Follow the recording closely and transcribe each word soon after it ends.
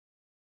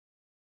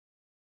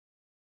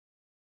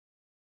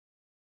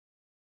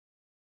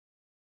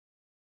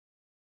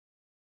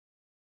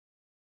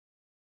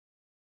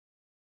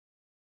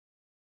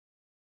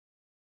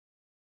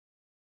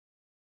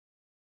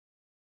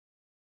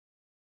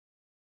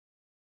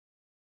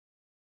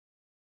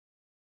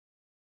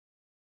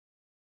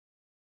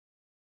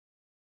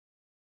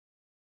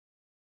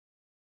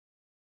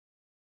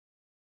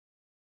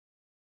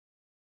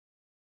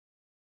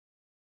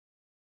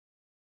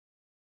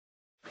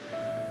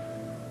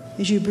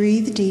As you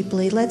breathe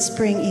deeply, let's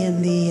bring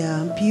in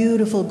the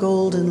beautiful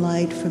golden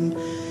light from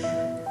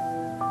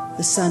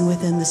the sun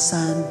within the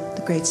sun,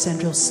 the great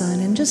central sun,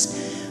 and just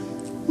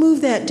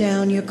move that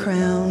down your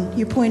crown,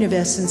 your point of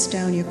essence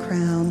down your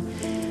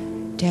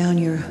crown, down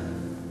your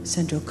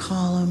central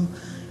column,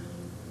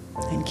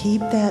 and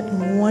keep that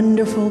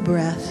wonderful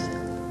breath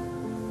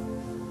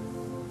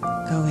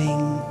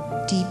going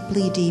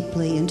deeply,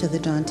 deeply into the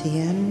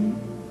Dantian.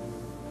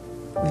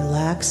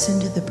 Relax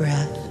into the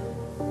breath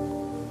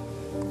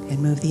and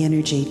move the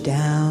energy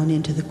down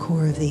into the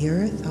core of the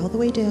earth, all the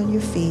way down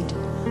your feet,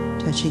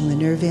 touching the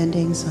nerve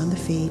endings on the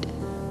feet,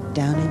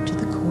 down into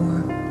the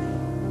core.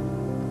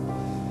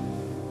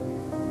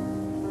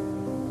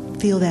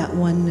 Feel that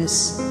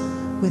oneness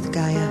with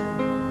Gaia.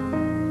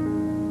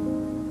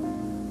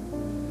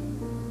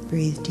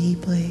 Breathe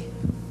deeply.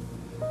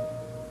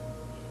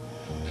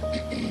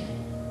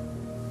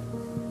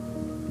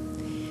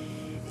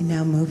 And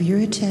now move your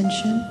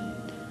attention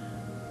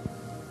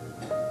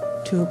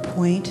to a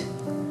point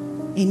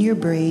in your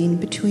brain,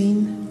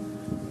 between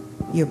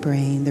your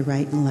brain, the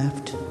right and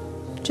left.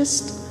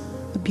 Just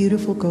a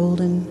beautiful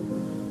golden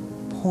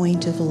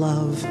point of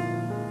love.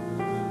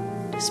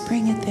 Just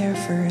bring it there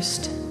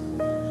first.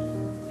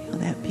 Feel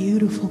that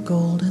beautiful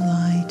golden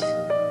light.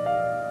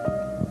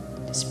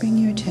 Just bring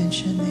your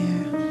attention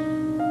there.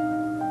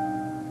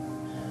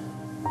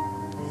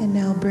 And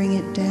now bring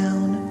it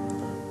down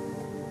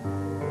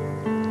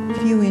a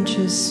few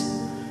inches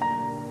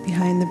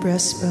behind the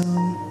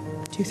breastbone,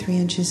 2-3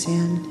 inches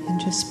in, and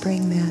just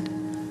bring that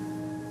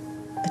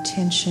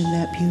attention,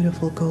 that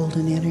beautiful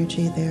golden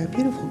energy there,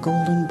 beautiful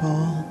golden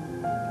ball.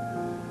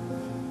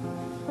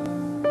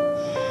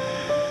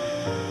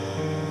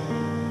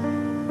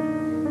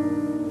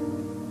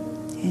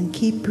 And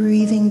keep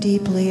breathing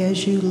deeply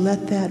as you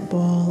let that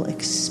ball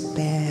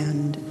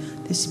expand,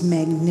 this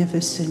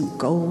magnificent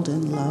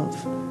golden love,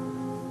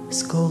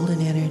 this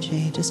golden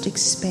energy. Just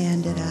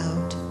expand it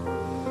out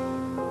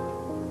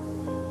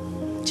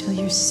until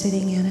you're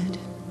sitting in it.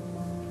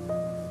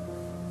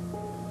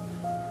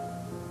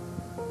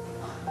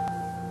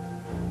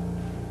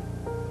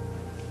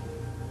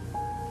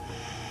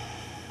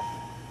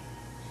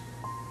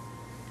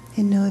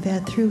 And know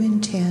that through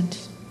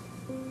intent,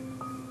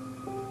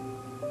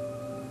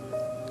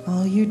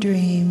 all your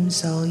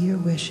dreams, all your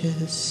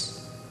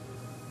wishes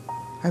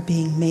are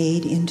being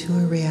made into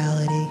a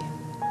reality.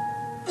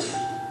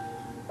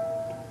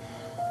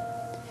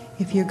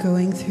 If you're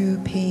going through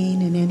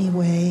pain in any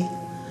way,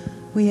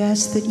 we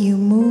ask that you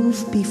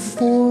move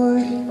before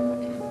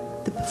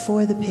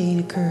the pain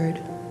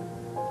occurred.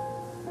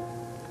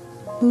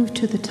 Move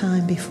to the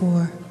time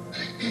before.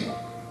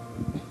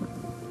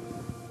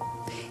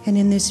 And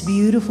in this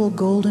beautiful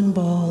golden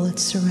ball that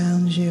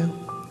surrounds you,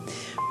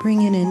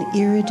 bring in an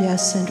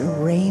iridescent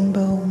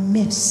rainbow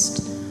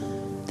mist,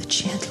 the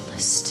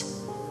gentlest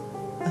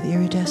of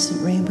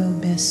iridescent rainbow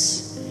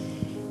mists,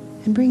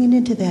 and bring it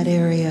into that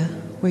area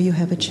where you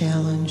have a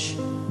challenge.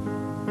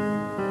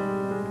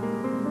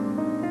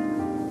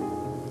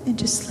 And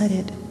just let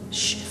it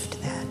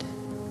shift that.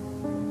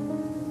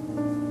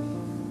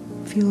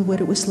 Feel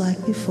what it was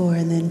like before,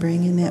 and then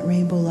bring in that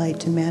rainbow light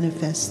to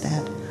manifest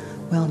that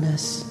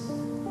wellness.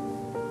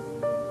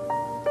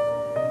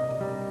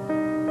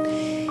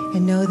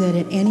 And know that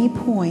at any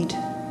point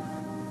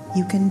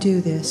you can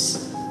do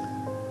this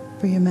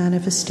for your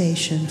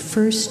manifestation.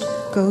 First,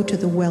 go to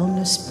the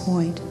wellness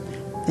point,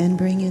 then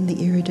bring in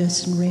the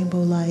iridescent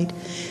rainbow light.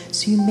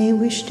 So you may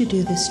wish to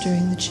do this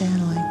during the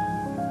channeling.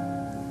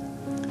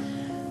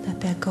 Let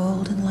that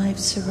golden light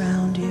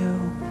surround you.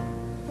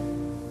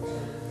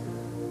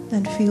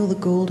 And feel the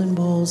golden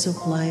balls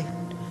of light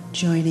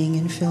joining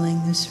and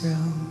filling this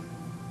room.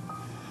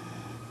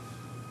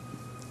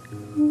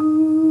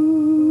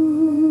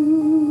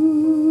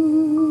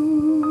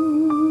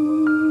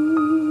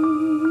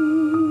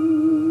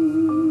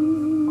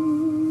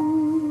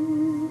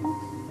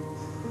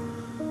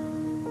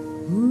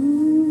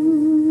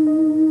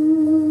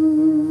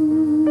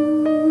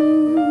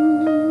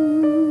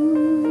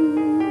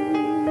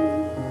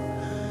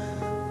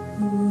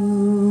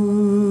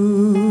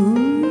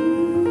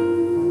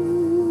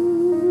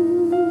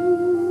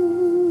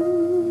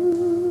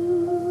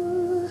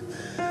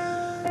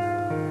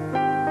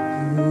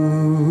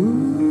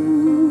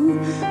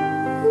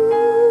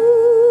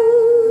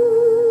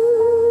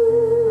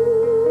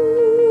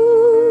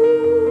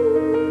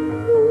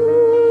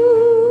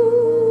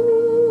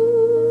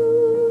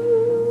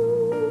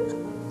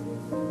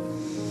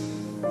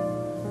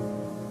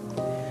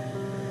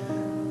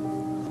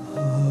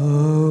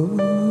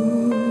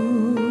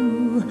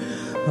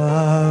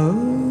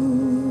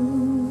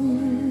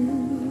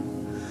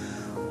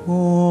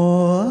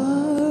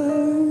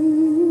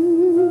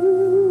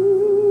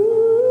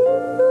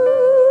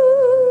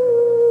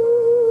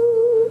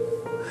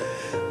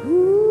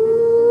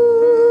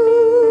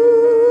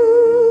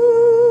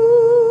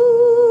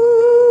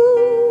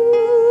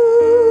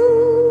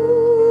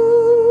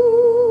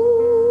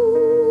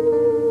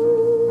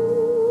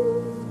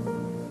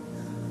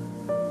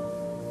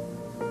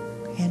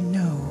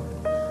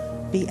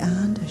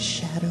 beyond a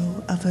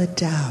shadow of a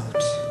doubt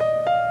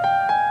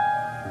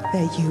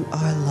that you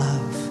are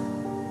love.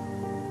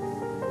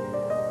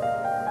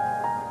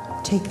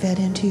 Take that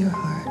into your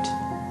heart.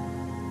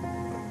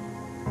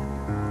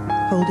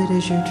 Hold it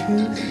as your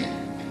truth.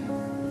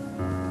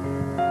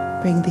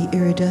 Bring the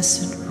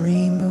iridescent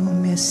rainbow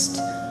mist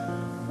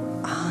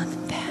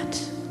on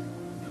that.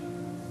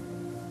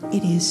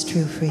 It is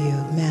true for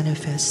you.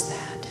 Manifest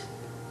that.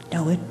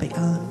 Know it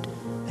beyond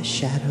a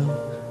shadow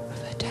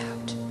of a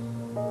doubt.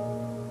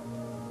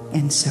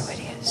 And so it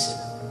is.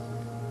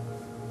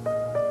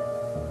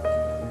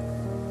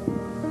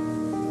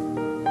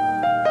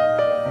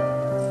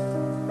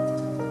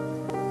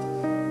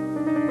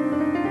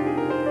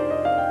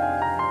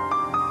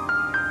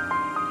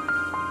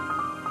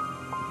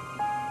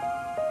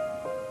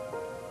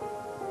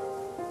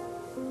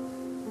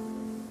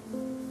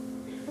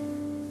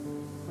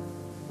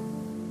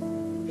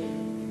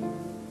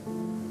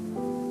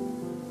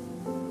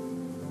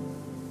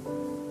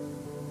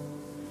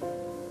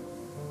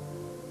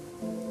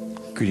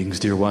 Greetings,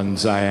 dear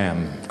ones. I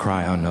am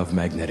Kryon of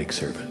Magnetic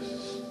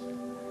Service.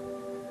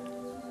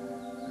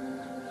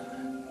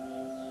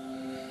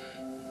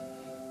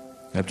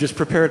 I've just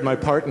prepared my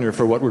partner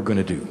for what we're going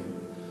to do.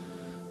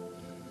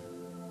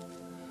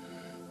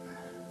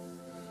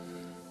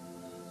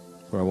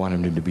 Where I want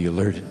him to be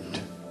alerted.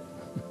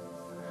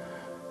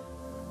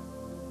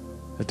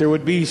 That there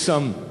would be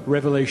some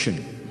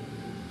revelation.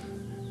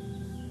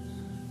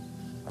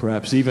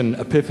 Perhaps even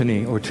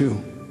epiphany or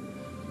two.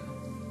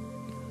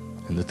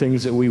 And the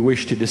things that we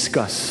wish to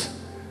discuss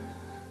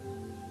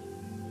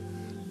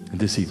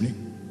this evening.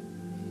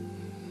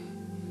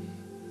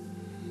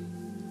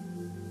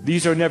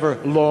 These are never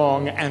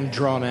long and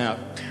drawn out,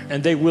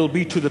 and they will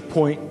be to the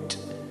point.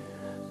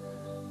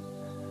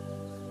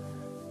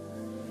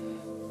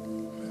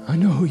 I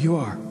know who you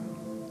are.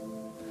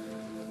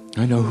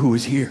 I know who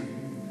is here.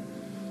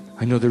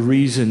 I know the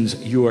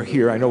reasons you are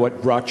here. I know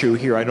what brought you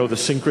here. I know the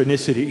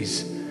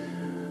synchronicities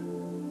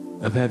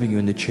of having you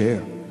in the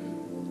chair.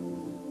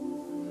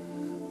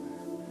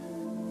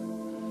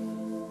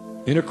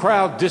 In a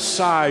crowd this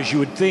size, you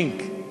would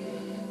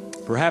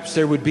think perhaps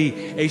there would be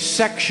a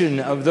section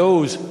of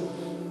those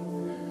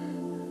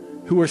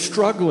who are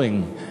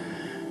struggling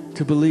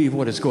to believe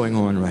what is going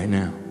on right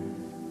now.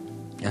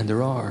 And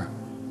there are.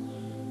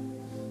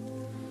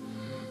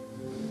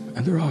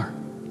 And there are.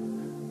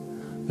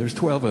 There's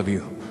 12 of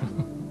you.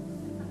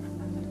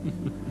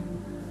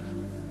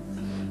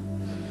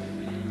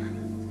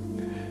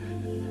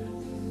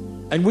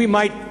 And we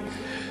might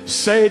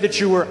say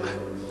that you were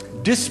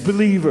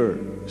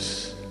disbelievers.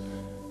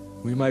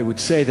 We would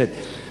say that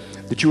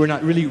you are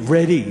not really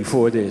ready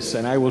for this.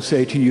 And I will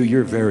say to you,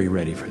 you're very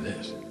ready for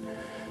this.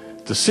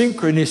 The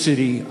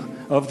synchronicity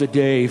of the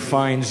day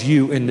finds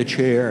you in the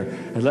chair.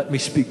 And let me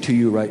speak to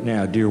you right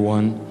now, dear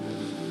one,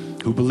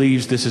 who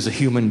believes this is a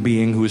human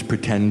being who is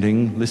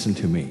pretending. Listen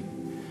to me.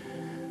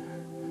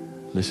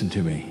 Listen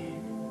to me.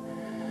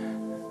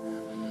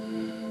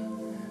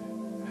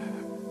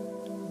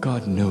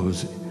 God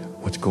knows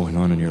what's going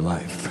on in your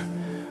life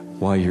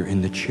while you're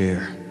in the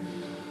chair.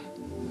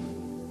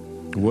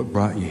 What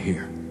brought you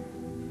here?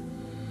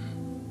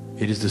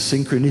 It is the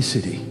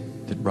synchronicity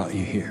that brought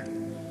you here,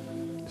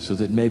 so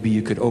that maybe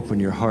you could open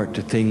your heart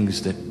to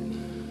things that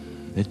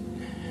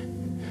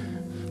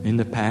in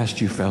the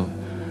past you felt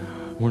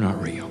were not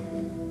real.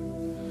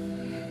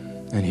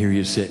 And here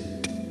you sit.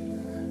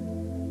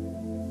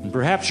 And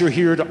perhaps you're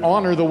here to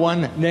honor the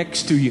one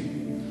next to you.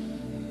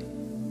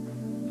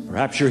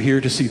 Perhaps you're here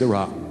to see the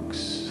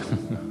rocks.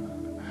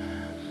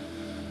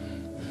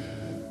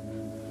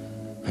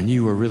 And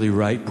you are really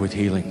ripe with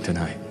healing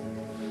tonight.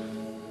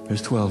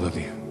 There's 12 of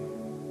you.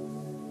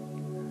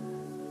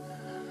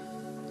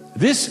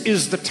 This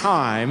is the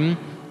time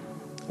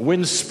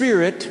when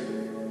spirit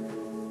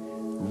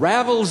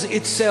ravels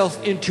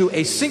itself into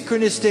a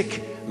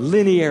synchronistic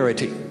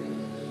linearity.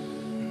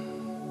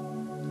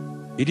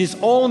 It is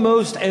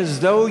almost as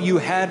though you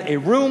had a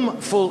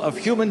room full of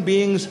human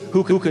beings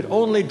who could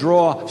only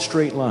draw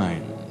straight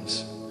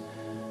lines.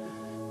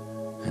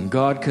 And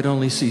God could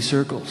only see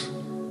circles.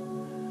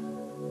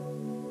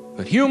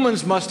 But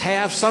humans must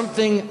have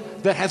something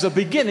that has a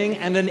beginning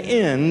and an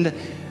end.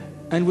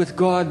 And with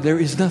God, there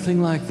is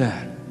nothing like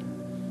that.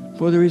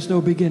 For there is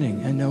no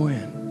beginning and no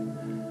end.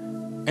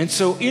 And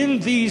so in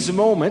these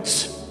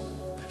moments,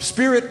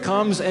 Spirit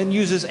comes and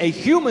uses a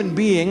human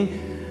being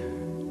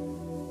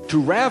to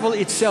ravel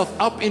itself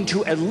up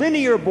into a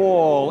linear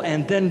ball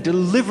and then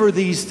deliver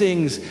these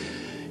things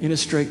in a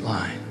straight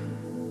line.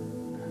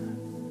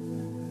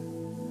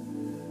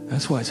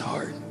 That's why it's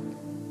hard.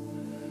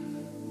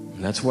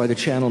 And that's why the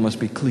channel must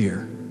be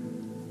clear.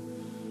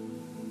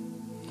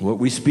 What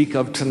we speak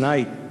of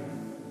tonight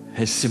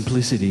has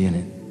simplicity in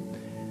it,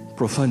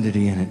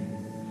 profundity in it,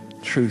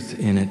 truth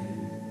in it.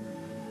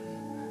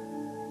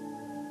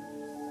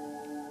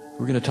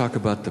 We're going to talk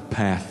about the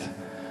path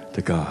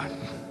to God.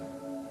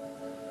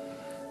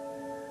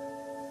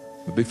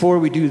 But before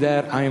we do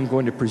that, I am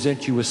going to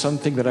present you with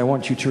something that I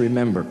want you to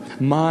remember.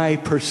 My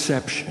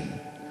perception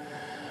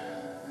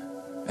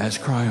as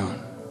Kryon,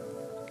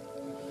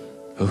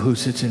 of who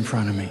sits in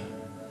front of me.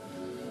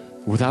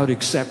 Without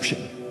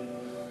exception,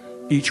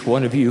 each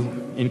one of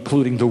you,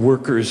 including the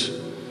workers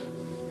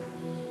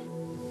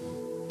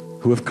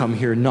who have come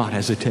here not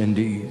as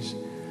attendees,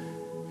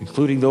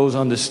 including those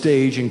on the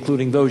stage,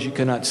 including those you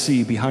cannot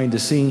see behind the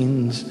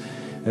scenes,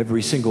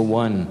 every single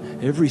one,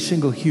 every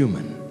single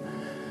human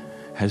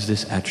has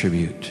this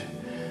attribute,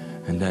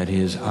 and that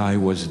is, I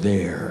was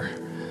there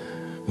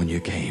when you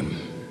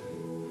came.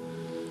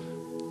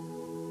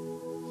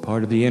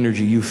 Part of the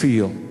energy you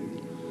feel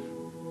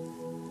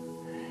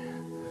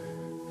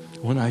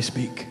when I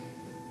speak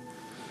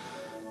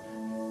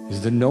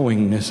is the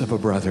knowingness of a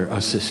brother,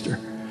 a sister,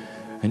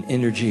 an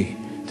energy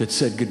that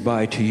said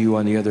goodbye to you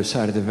on the other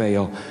side of the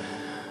veil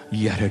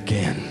yet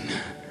again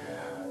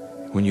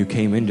when you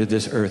came into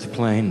this earth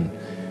plane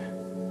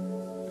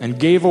and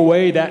gave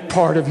away that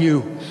part of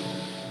you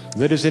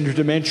that is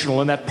interdimensional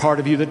and that part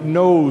of you that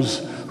knows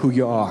who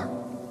you are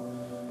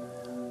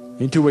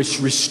into a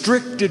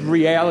restricted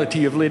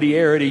reality of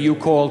linearity you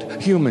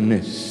called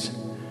humanness.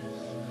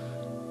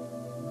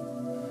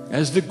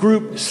 As the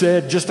group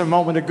said just a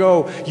moment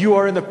ago, you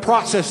are in the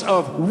process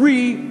of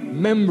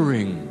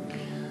remembering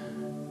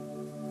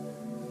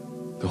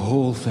the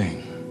whole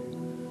thing.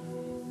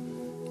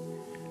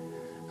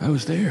 I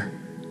was there.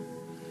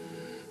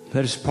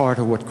 That is part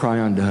of what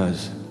Kryon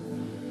does.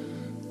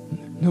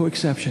 No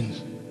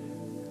exceptions.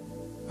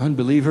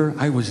 Unbeliever,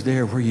 I was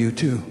there for you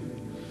too.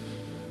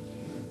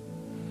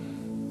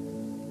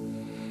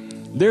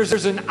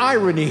 There's an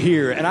irony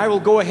here, and I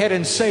will go ahead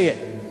and say it.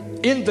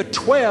 In the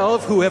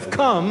 12 who have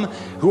come,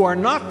 who are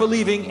not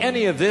believing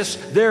any of this,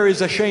 there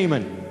is a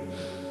shaman.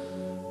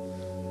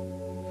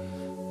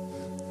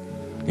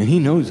 And he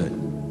knows it.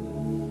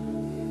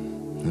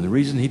 And the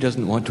reason he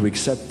doesn't want to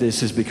accept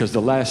this is because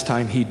the last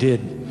time he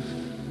did,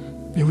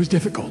 it was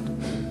difficult.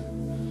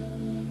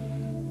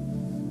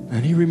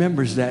 And he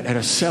remembers that at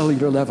a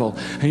cellular level,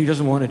 and he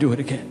doesn't want to do it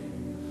again.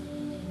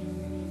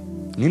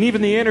 And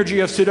even the energy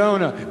of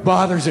Sedona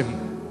bothers him.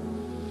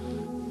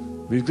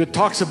 It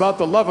talks about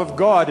the love of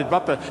God,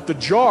 about the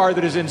jar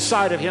that is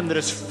inside of him that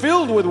is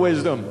filled with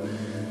wisdom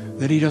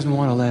that he doesn't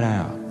want to let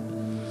out.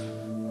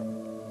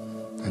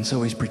 And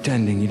so he's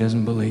pretending he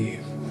doesn't believe.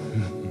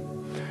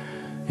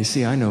 You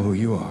see, I know who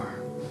you are.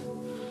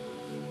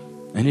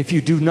 And if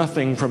you do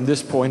nothing from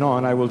this point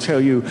on, I will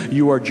tell you,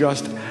 you are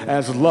just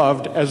as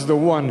loved as the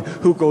one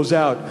who goes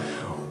out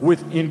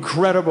with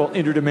incredible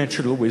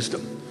interdimensional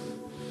wisdom.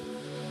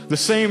 The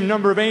same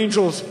number of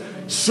angels,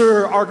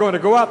 sir, are going to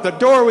go out the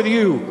door with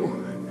you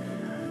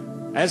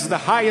as the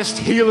highest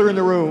healer in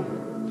the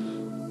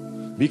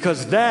room,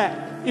 because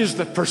that is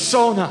the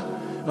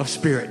persona of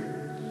spirit.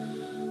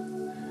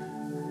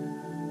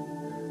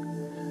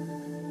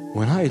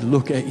 When I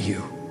look at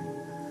you,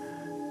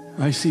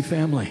 I see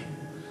family.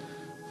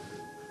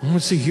 I don't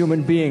see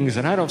human beings,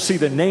 and I don't see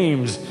the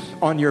names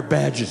on your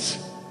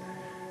badges.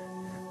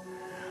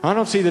 I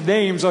don't see the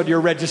names on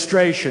your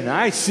registration.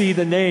 I see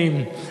the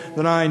name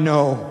that I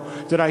know,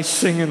 that I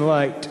sing in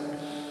light.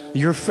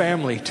 Your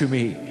family to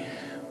me.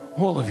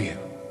 All of you.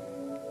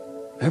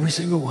 Every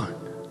single one.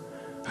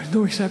 There's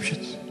no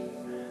exceptions.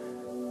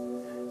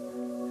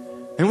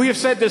 And we have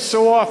said this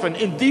so often.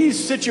 In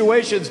these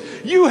situations,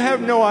 you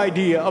have no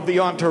idea of the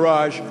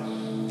entourage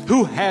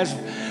who has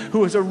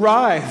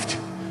arrived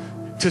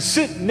to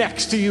sit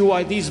next to you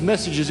while these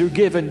messages are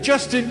given,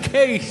 just in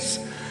case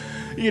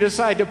you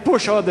decide to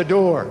push on the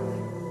door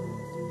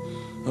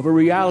of a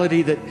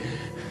reality that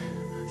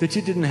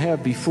you didn't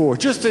have before,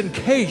 just in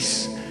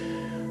case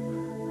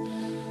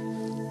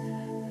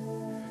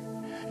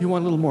you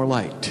want a little more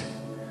light.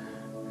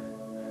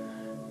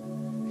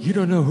 You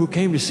don't know who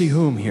came to see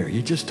whom here.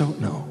 You just don't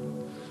know.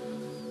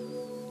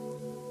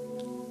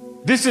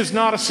 This is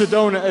not a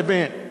Sedona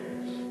event.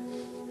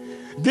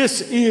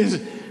 This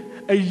is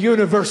a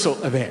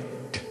universal event.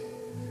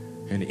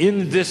 And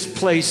in this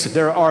place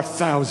there are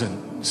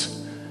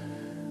thousands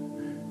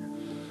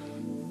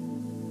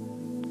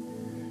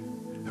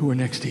who are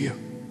next to you.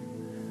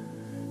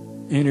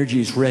 Energy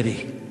is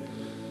ready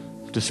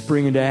to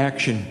spring into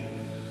action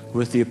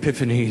with the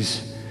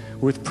epiphanies,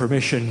 with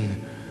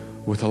permission,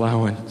 with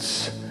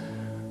allowance.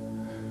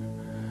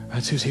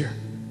 That's who's here.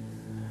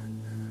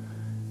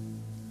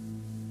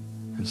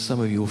 And some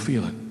of you will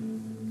feel it.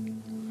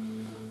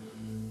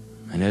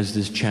 And as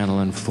this channel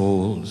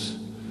unfolds,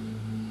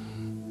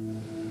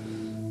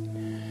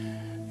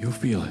 you'll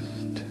feel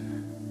it.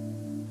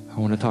 I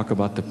want to talk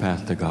about the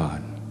path to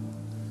God.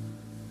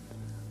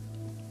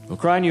 Well,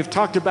 Kryon, you've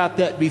talked about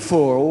that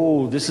before.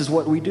 Oh, this is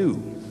what we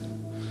do.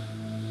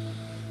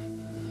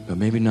 But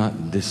maybe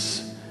not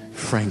this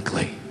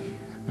frankly.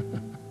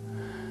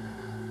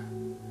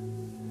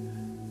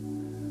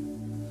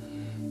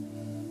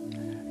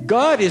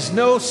 God is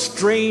no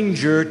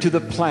stranger to the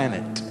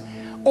planet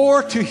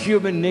or to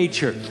human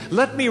nature.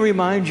 Let me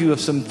remind you of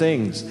some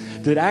things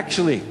that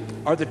actually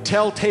are the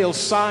telltale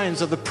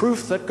signs of the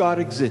proof that God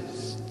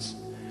exists.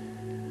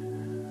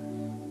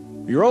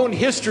 Your own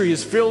history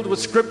is filled with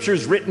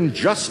scriptures written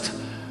just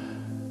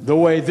the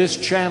way this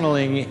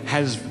channeling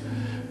has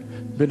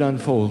been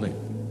unfolding.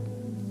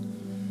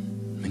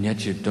 And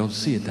yet you don't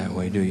see it that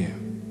way, do you?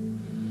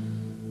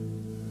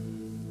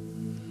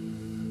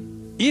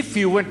 If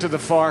you went to the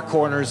far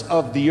corners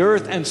of the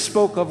earth and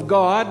spoke of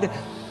God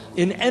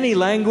in any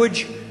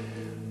language,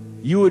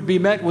 you would be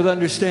met with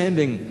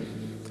understanding,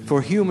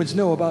 for humans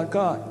know about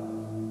God.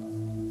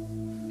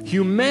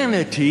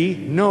 Humanity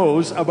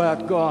knows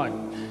about God.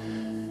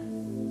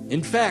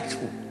 In fact,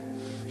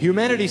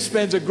 humanity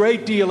spends a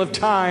great deal of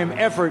time,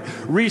 effort,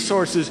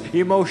 resources,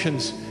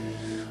 emotions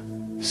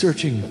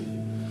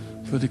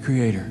searching for the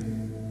Creator.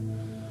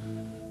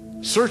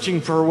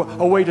 Searching for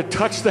a way to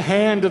touch the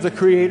hand of the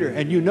Creator.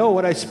 And you know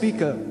what I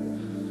speak of.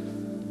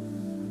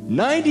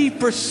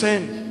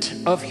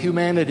 90% of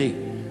humanity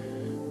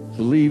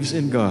believes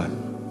in God.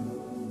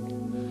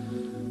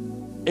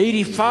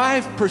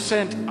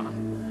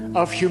 85%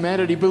 of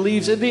humanity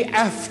believes in the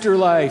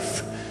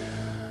afterlife.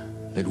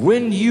 That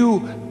when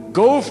you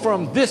go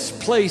from this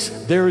place,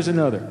 there is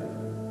another.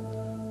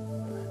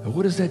 And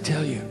what does that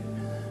tell you?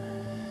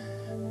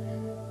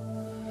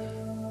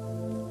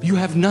 You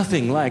have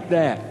nothing like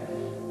that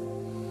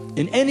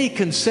in any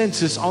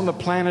consensus on the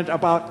planet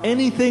about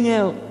anything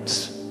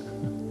else.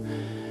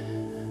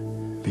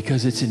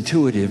 Because it's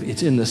intuitive,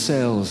 it's in the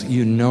cells.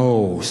 You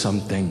know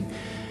something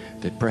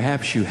that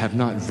perhaps you have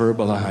not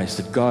verbalized,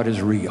 that God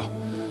is real,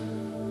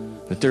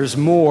 that there's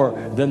more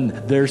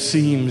than there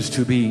seems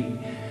to be,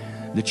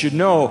 that you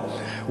know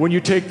when you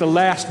take the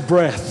last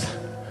breath,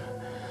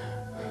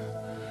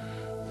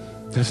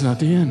 that's not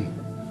the end.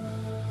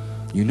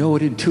 You know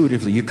it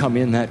intuitively. You come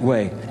in that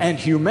way. And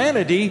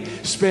humanity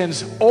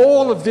spends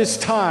all of this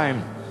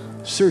time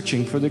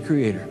searching for the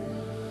Creator.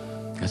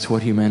 That's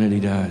what humanity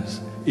does.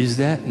 Is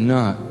that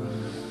not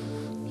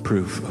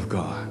proof of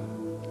God?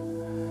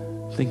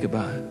 Think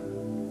about it.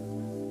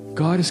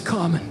 God is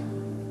common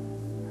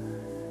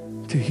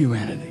to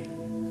humanity.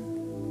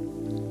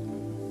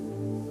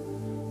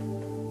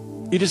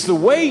 It is the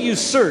way you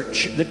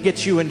search that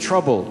gets you in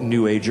trouble,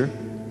 New Ager.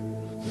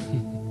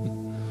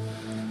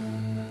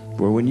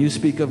 For when you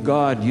speak of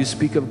God, you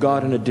speak of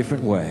God in a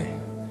different way.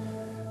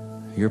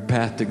 Your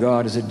path to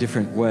God is a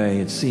different way.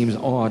 It seems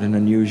odd and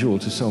unusual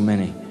to so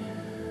many.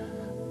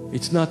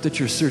 It's not that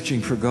you're searching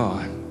for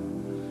God.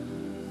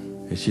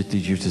 It's just that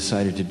you've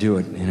decided to do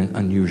it in an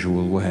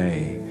unusual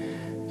way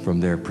from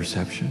their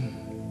perception.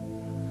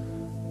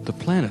 The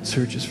planet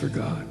searches for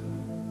God.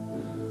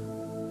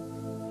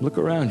 Look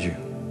around you.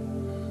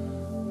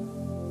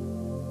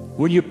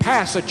 When you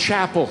pass a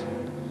chapel,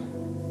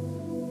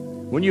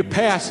 when you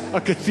pass a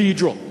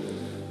cathedral,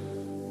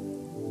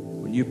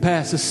 when you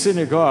pass a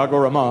synagogue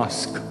or a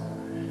mosque,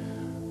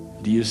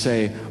 do you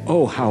say,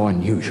 "Oh, how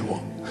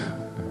unusual"?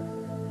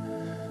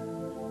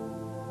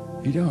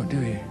 You don't,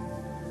 do you?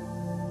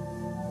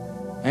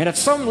 And at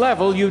some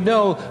level, you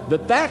know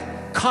that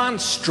that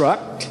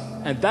construct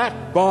and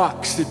that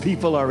box that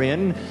people are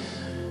in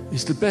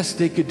is the best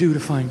they could do to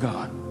find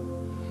God.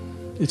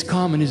 It's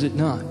common, is it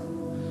not?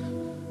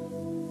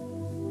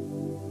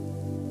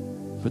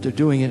 But they're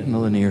doing it in a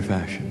linear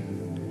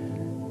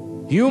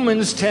fashion.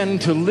 Humans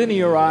tend to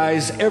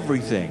linearize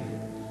everything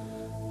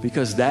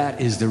because that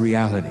is the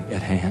reality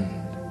at hand.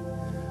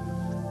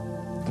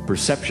 The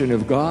perception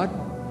of God.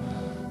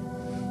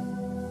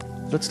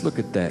 Let's look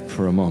at that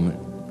for a moment.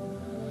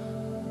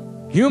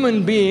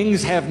 Human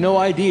beings have no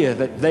idea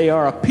that they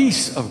are a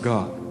piece of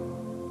God.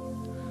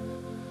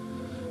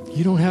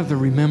 You don't have the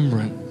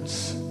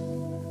remembrance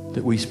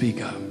that we speak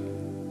of.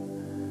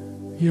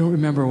 You don't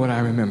remember what I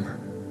remember.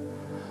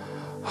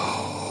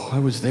 Oh, I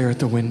was there at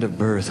the wind of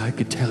birth. I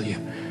could tell you,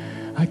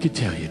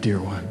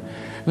 dear one.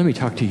 Let me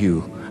talk to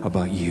you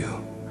about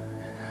you.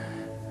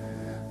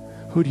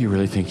 Who do you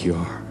really think you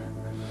are?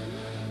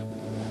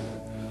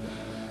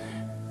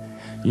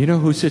 You know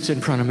who sits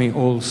in front of me?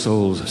 Old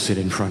souls sit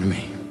in front of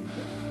me.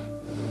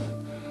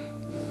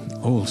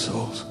 Old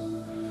souls.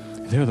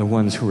 They're the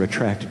ones who are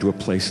attracted to a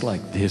place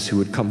like this, who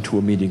would come to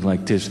a meeting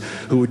like this,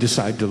 who would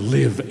decide to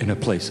live in a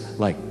place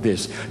like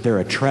this. They're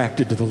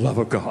attracted to the love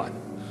of God.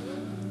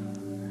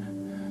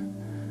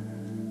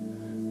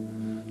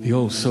 The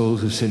old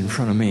souls who sit in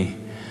front of me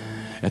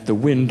at the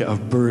wind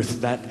of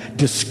birth, that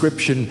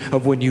description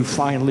of when you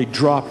finally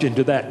dropped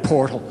into that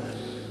portal.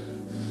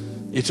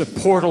 It's a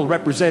portal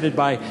represented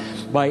by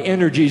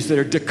energies that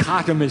are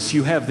dichotomous.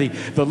 You have the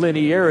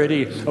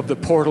linearity of the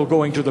portal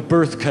going to the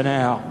birth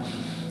canal.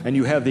 And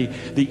you have the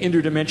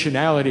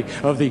interdimensionality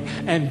of the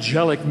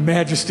angelic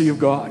majesty of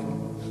God.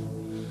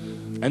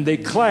 And they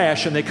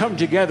clash and they come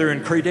together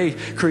and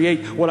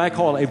create what I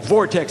call a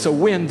vortex, a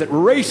wind that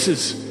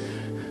races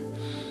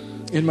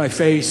in my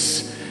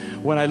face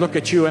when I look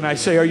at you and I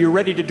say, "Are you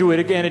ready to do it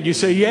again?" And you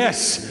say,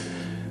 "Yes."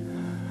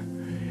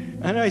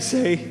 And I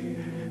say,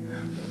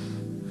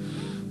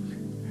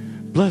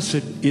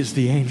 "Blessed is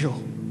the angel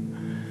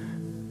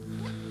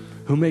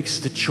who makes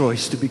the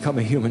choice to become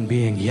a human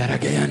being yet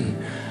again,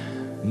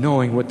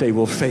 knowing what they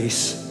will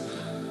face,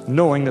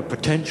 knowing the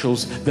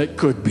potentials that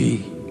could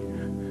be."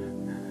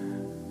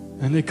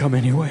 And they come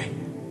anyway.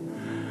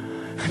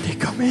 And they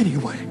come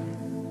anyway.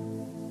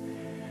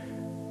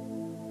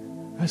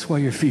 That's why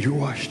your feet are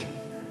washed.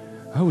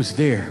 I was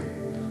there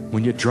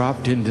when you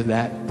dropped into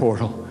that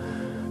portal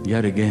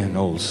yet again,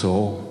 old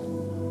soul.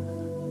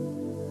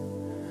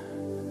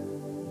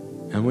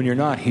 And when you're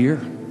not here,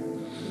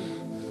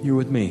 you're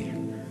with me.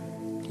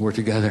 We're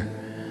together.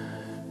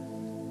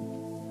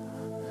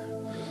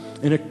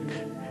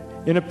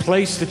 In a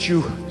place that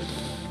you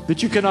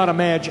cannot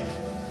imagine.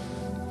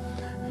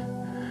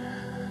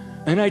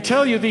 And I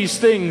tell you these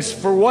things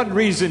for one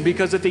reason,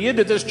 because at the end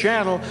of this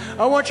channel,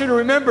 I want you to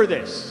remember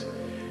this.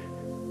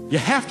 You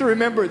have to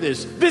remember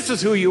this. This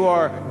is who you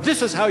are.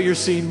 This is how you're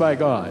seen by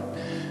God.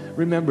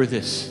 Remember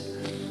this.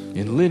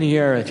 In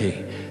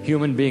linearity,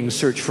 human beings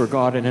search for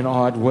God in an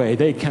odd way.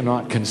 They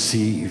cannot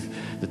conceive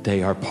that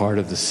they are part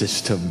of the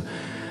system.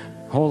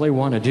 All they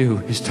want to do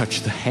is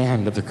touch the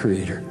hand of the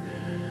Creator.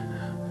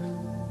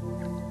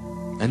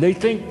 And they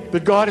think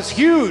that God is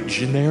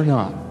huge, and they're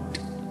not.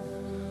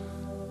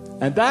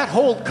 And that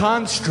whole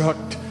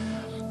construct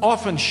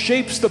often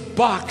shapes the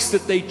box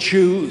that they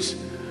choose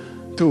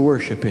to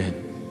worship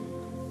in.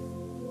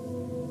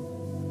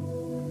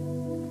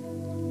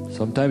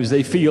 Sometimes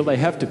they feel they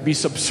have to be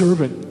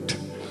subservient.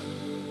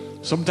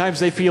 Sometimes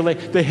they feel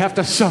they have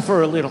to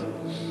suffer a little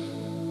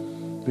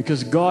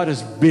because God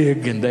is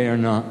big and they are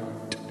not.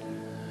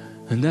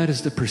 And that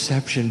is the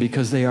perception,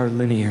 because they are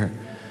linear.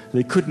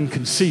 They couldn't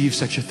conceive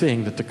such a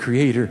thing, that the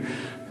Creator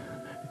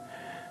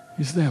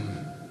is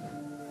them.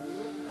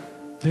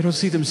 They don't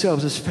see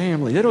themselves as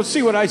family. They don't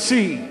see what I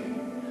see.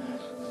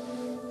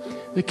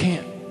 They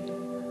can't.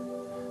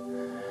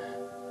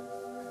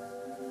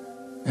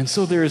 And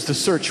so there is the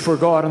search for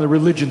God, and the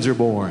religions are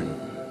born.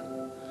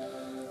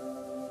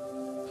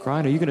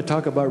 Kryon, are you going to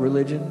talk about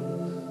religion?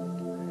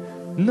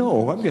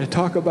 No, I'm going to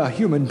talk about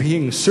human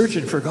beings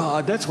searching for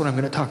God. That's what I'm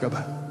going to talk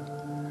about.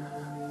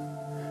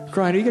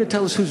 Kryon, are you going to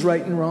tell us who's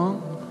right and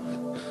wrong?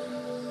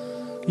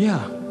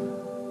 Yeah,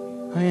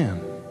 I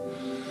am.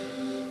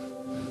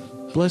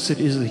 Blessed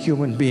is the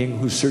human being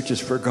who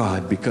searches for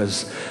God,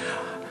 because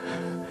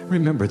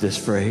remember this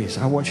phrase.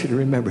 I want you to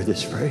remember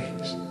this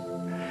phrase.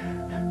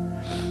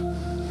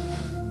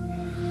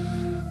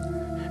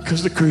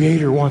 Because the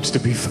Creator wants to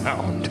be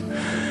found.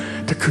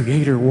 The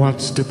Creator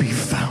wants to be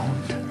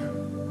found.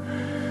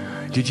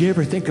 Did you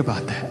ever think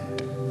about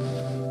that?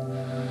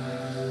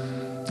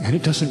 And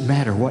it doesn't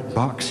matter what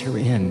box you're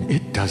in.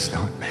 It does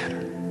not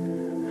matter.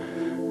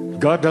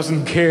 God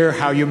doesn't care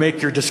how you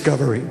make your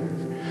discovery.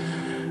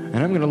 And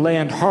I'm going to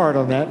land hard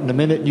on that in a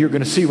minute, and you're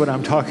going to see what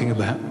I'm talking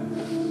about.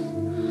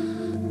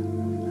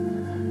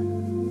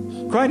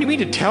 Kryon, you mean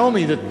to tell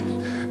me that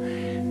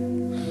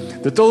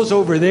those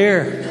over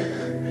there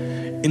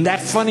in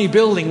that funny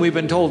building we've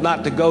been told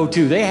not to go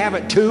to, they have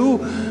it too?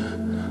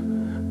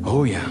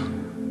 Oh yeah.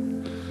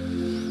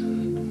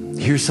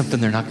 Here's something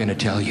they're not going to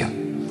tell you.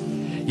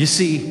 You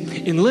see,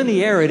 in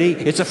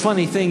linearity, it's a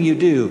funny thing you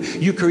do.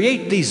 You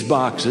create these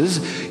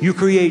boxes, you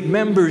create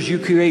members, you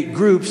create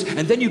groups,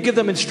 and then you give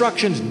them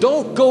instructions.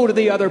 Don't go to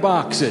the other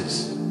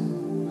boxes.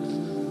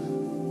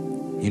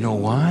 You know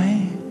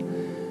why?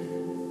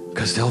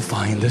 Because they'll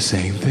find the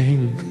same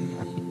thing.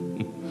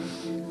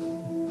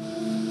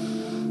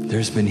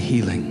 There's been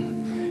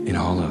healing in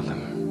all of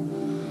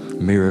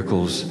them,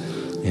 miracles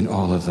in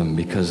all of them,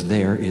 because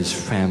there is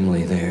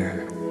family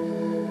there.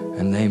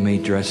 And they may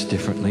dress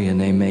differently,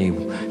 and they may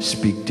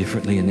speak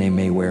differently, and they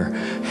may wear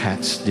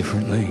hats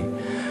differently.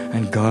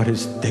 And God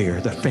is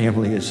there, the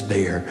family is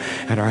there,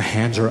 and our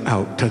hands are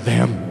out to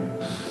them.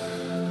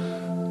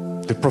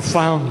 The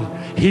profound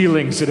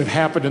healings that have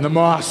happened in the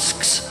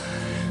mosques,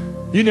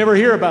 you never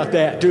hear about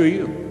that, do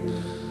you?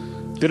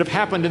 That have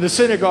happened in the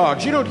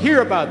synagogues, you don't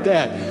hear about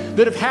that.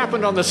 That have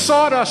happened on the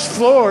sawdust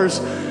floors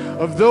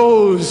of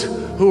those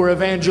who are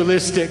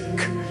evangelistic.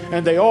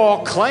 And they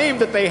all claim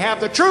that they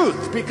have the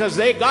truth because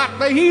they got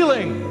the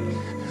healing.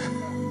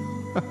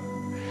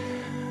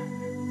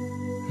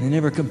 They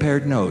never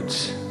compared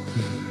notes.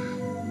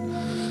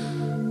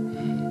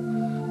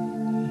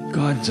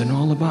 God's in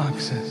all the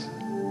boxes.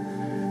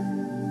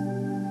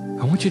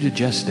 I want you to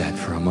digest that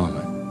for a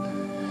moment.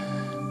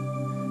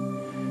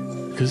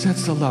 Because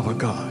that's the love of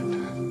God.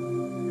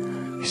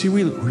 You see,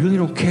 we really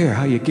don't care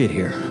how you get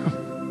here.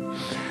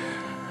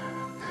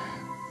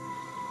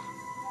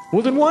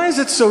 Well, then why is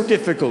it so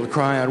difficult,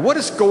 Kryon? What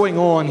is going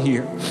on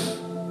here?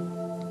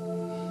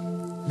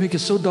 Make it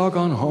so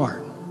doggone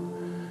hard.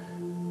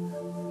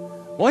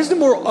 Why isn't it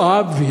more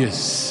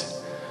obvious?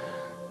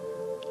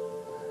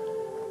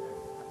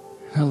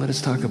 Now let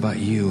us talk about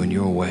you and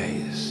your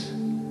ways.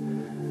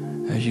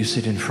 As you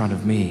sit in front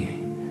of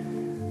me,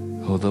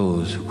 oh,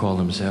 those who call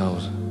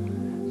themselves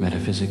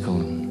metaphysical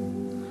and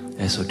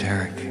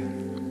esoteric.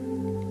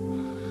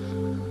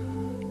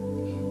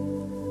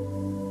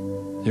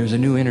 There's a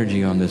new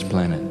energy on this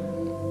planet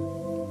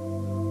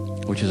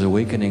which is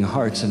awakening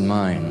hearts and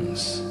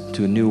minds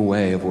to a new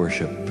way of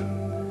worship,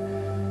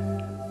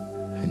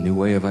 a new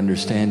way of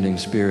understanding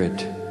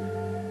spirit.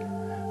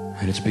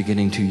 And it's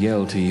beginning to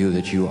yell to you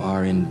that you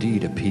are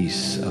indeed a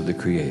piece of the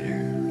Creator.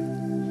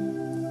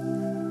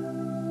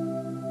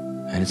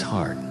 And it's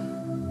hard.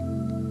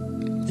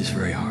 It's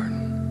very hard.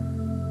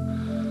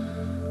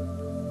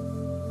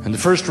 And the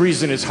first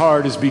reason it's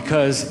hard is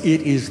because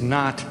it is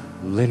not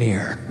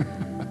linear.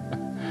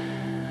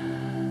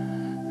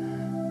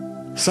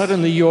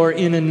 Suddenly you're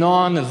in a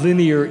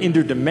non-linear,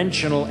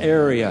 interdimensional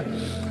area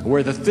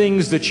where the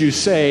things that you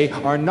say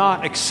are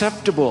not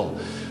acceptable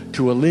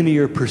to a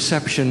linear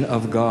perception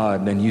of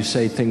God. And you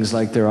say things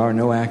like, there are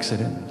no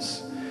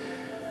accidents.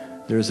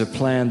 There's a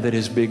plan that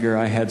is bigger.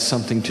 I had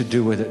something to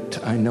do with it.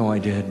 I know I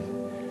did.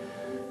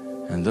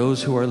 And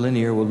those who are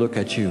linear will look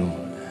at you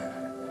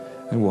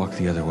and walk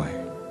the other way.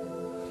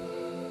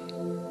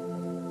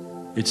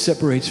 It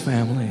separates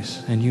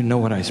families, and you know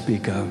what I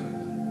speak of.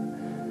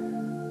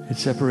 It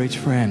separates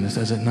friends,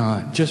 does it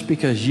not? Just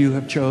because you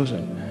have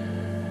chosen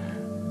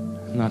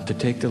not to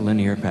take the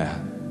linear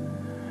path.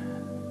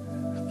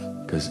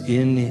 Because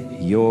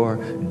in your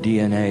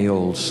DNA,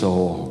 old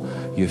soul,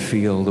 you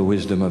feel the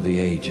wisdom of the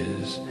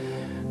ages.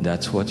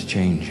 That's what's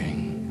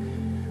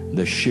changing.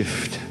 The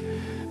shift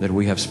that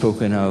we have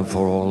spoken of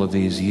for all of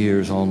these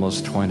years,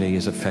 almost 20,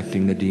 is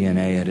affecting the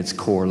DNA at its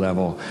core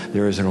level.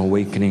 There is an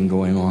awakening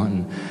going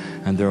on,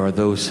 and there are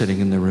those sitting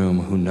in the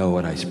room who know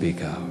what I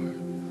speak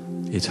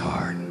of. It's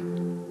hard.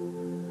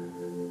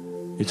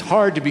 It's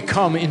hard to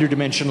become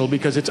interdimensional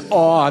because it's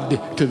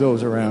odd to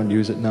those around you,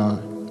 is it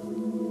not?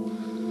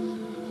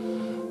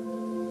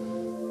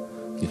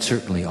 It's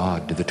certainly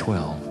odd to the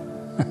 12.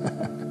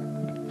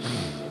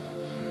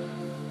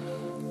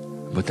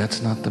 But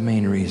that's not the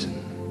main reason.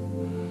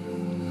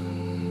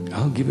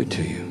 I'll give it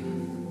to you.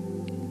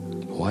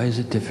 Why is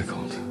it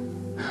difficult?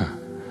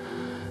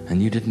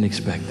 And you didn't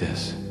expect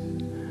this.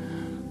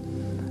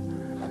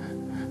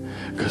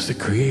 Because the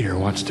Creator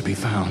wants to be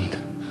found.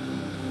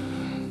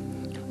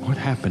 What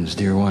happens,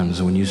 dear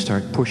ones, when you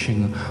start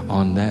pushing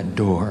on that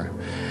door?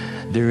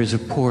 There is a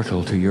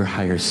portal to your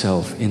higher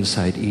self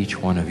inside each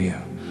one of you.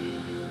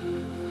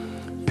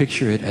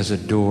 Picture it as a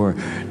door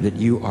that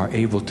you are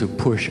able to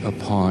push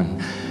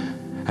upon.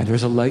 And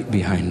there's a light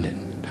behind it,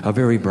 a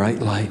very bright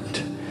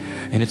light.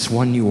 And it's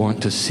one you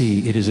want to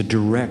see. It is a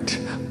direct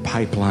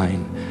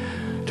pipeline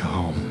to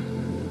home.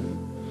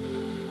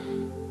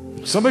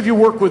 Some of you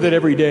work with it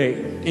every day,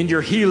 in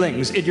your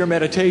healings, in your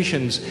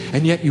meditations,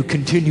 and yet you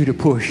continue to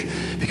push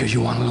because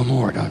you want a little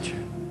more, don't you?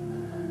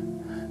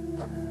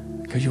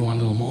 Because you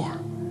want a little more.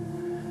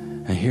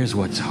 And here's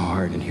what's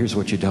hard, and here's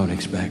what you don't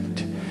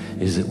expect,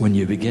 is that when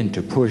you begin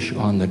to push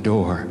on the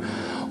door,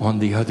 on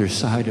the other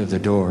side of the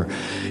door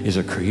is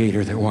a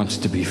Creator that wants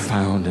to be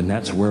found, and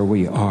that's where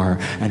we are,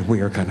 and we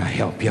are going to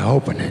help you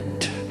open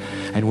it.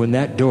 And when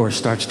that door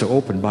starts to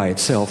open by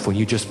itself, when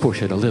you just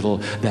push it a little,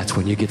 that's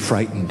when you get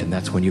frightened, and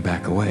that's when you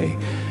back away,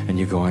 and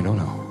you go, I don't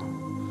know.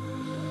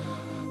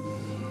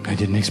 I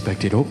didn't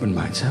expect it to open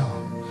by itself.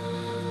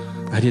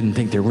 I didn't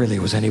think there really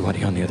was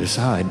anybody on the other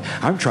side.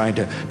 I'm trying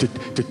to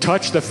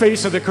touch the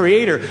face of the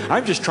Creator.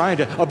 I'm just trying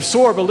to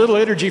absorb a little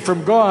energy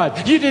from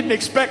God. You didn't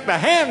expect the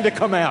hand to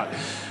come out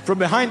from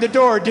behind the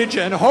door, did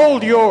you? And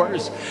hold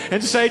yours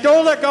and say,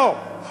 don't let go.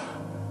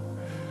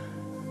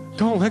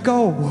 Don't let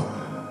go.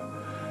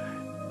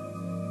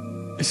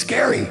 It's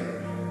scary.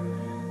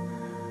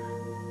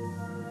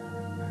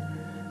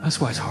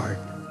 That's why it's hard.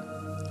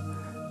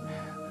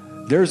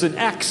 There's an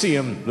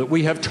axiom that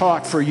we have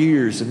taught for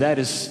years, and that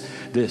is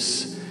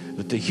this,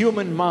 that the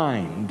human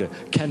mind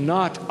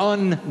cannot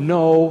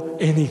unknow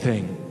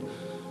anything.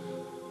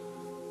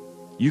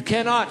 You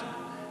cannot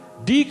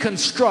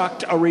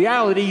deconstruct a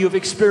reality you've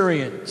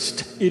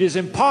experienced. It is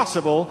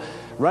impossible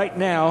right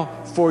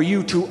now for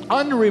you to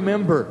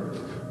unremember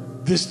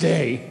this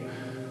day.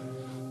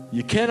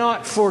 You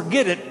cannot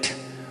forget it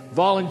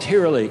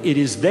voluntarily. It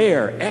is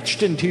there,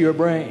 etched into your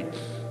brain,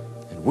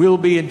 and will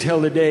be until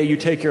the day you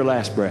take your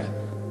last breath.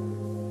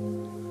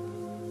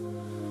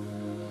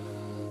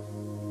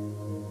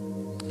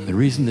 The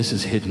reason this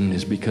is hidden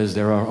is because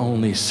there are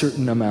only a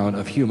certain amount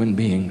of human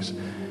beings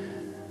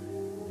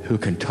who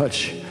can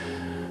touch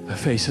the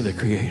face of the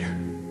Creator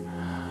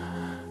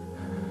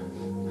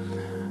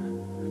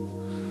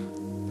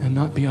and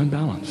not be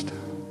unbalanced.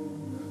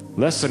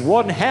 Less than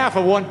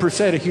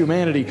 0.5% of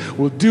humanity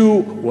will do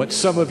what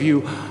some of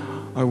you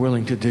are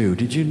willing to do.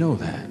 Did you know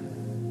that?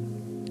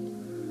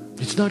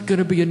 It's not going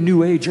to be a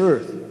new age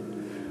earth.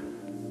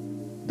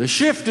 The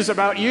shift is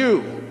about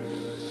you.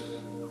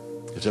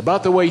 It's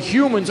about the way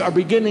humans are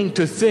beginning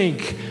to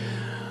think.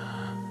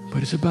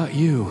 But it's about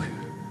you.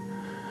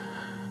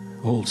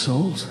 Old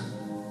souls,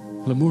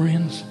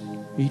 Lemurians,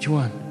 each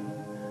one.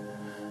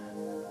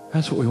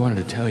 That's what we wanted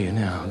to tell you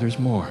now. There's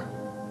more.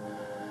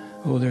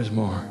 Oh, there's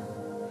more.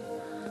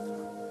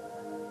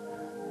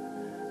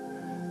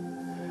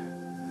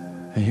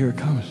 And here it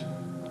comes.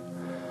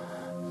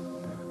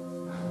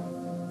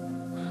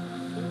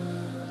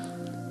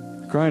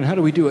 Kryon, how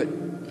do we do it?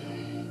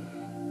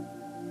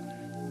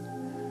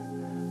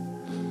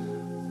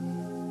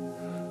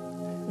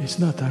 It's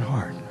not that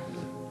hard.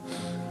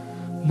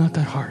 Not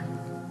that hard.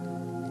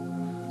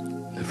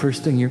 The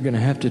first thing you're going to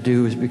have to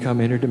do is become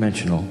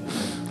interdimensional.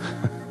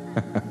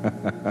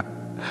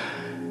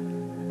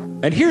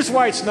 And here's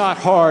why it's not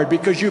hard,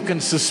 because you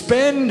can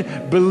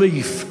suspend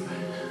belief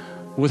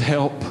with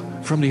help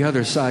from the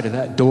other side of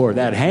that door,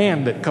 that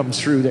hand that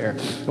comes through there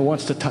and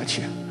wants to touch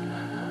you,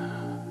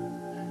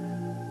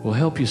 will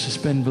help you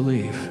suspend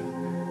belief,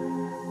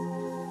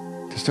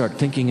 to start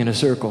thinking in a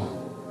circle.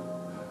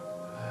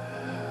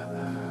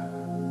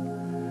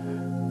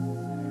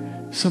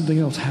 Something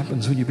else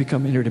happens when you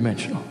become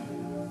interdimensional.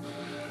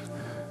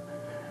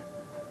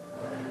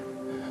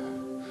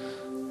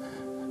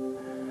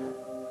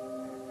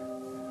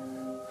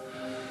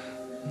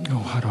 Oh,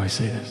 how do I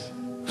say this?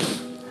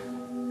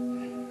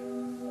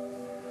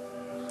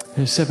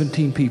 There's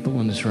 17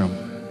 people in this room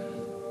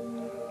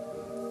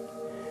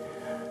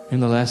in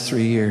the last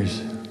 3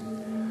 years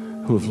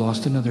who have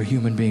lost another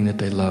human being that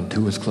they loved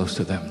who was close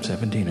to them.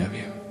 17 of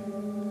you.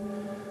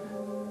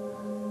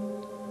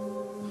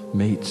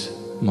 Mates,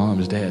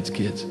 moms, dads,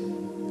 kids.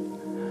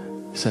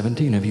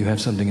 17 of you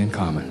have something in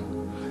common.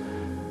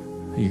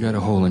 You got a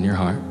hole in your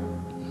heart.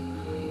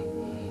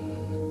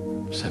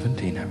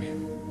 17 of you.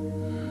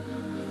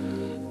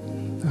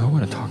 I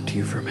want to talk to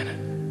you for a minute.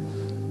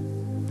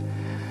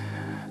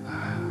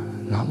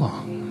 Not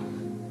long.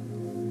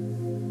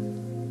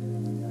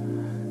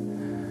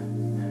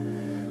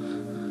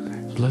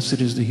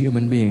 Blessed is the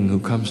human being who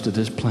comes to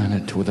this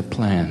planet with a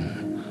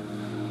plan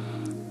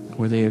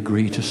where they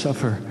agree to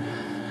suffer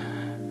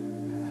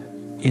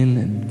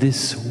in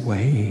this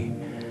way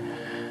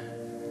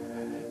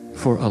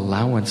for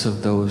allowance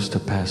of those to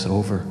pass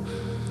over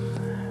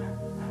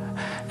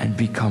and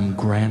become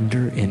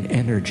grander in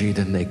energy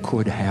than they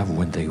could have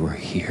when they were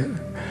here.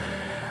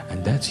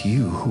 And that's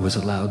you who has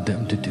allowed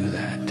them to do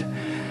that.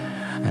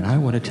 And I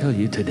want to tell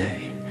you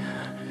today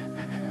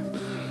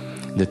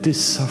that this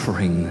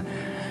suffering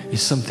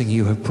is something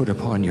you have put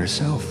upon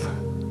yourself.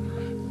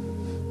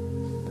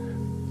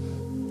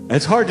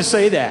 It's hard to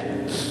say that,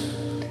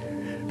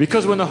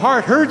 because when the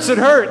heart hurts, it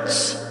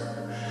hurts.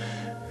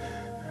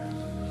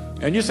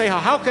 And you say,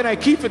 how can I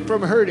keep it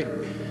from hurting?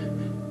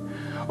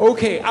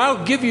 Okay,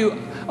 I'll give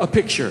you a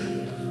picture.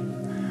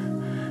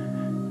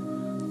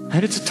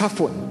 And it's a tough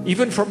one.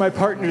 Even for my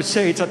partner to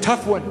say it's a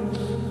tough one.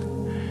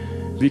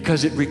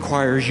 Because it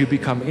requires you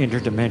become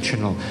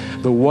interdimensional.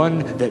 The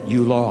one that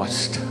you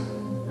lost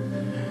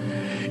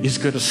is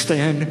going to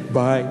stand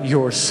by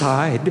your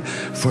side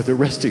for the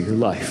rest of your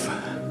life.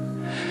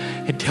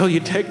 Until you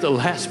take the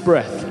last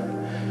breath.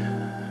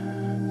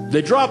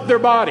 They drop their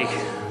body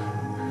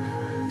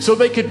so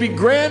they could be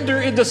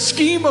grander in the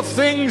scheme of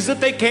things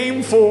that they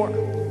came for.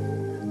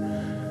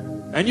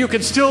 And you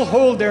can still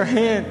hold their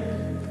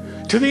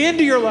hand to the end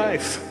of your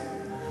life.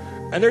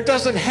 And there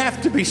doesn't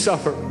have to be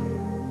suffer.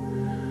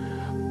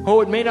 Oh,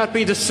 it may not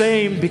be the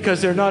same because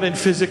they're not in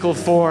physical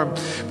form.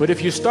 But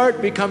if you start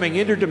becoming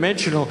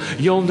interdimensional,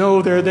 you'll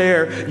know they're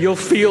there. You'll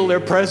feel their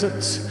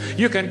presence.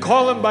 You can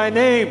call them by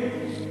name.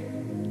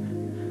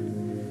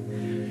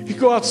 You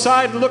go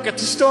outside and look at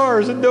the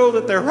stars and know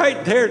that they're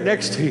right there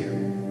next to you.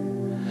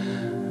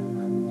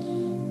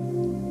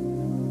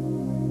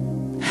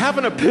 Have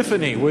an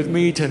epiphany with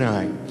me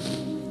tonight.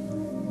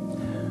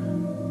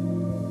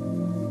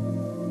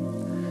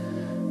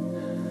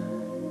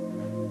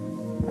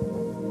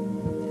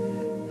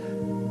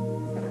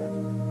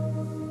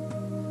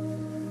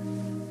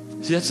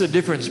 See, that's the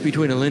difference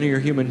between a linear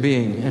human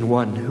being and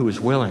one who is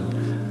willing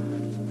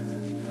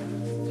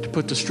to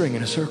put the string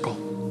in a circle.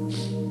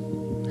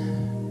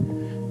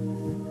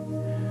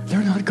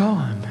 They're not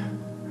gone.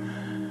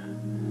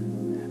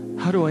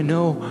 How do I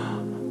know?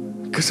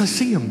 Because I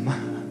see them.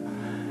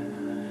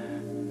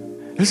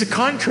 There's a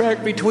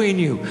contract between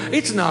you.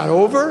 It's not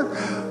over.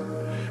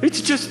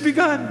 It's just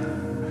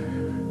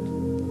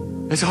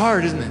begun. It's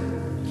hard, isn't it?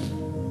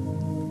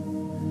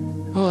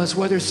 Oh, that's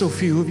why there's so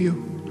few of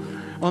you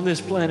on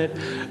this planet.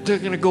 They're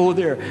going to go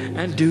there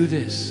and do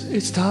this.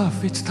 It's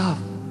tough. It's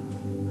tough.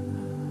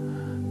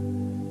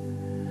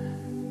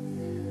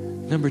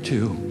 Number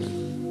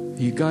two,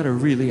 you got to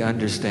really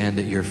understand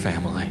that you're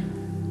family.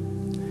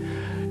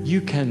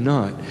 You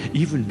cannot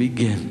even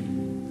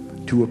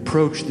begin to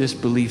approach this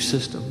belief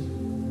system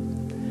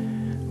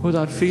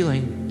without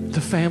feeling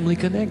the family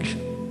connection.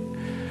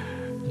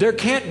 There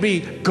can't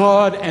be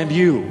God and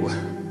you.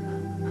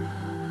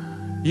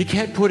 You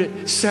can't put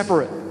it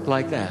separate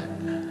like that.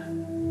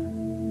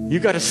 You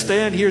got to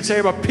stand here and say,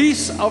 I'm a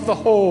piece of the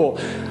whole.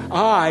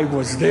 I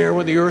was there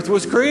when the earth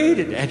was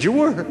created, and you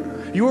were.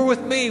 You were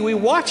with me. We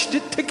watched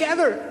it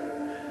together.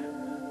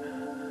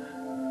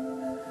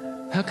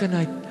 How can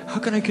I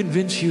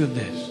convince you of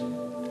this?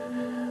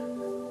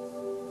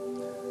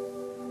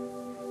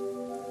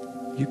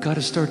 You've got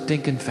to start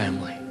thinking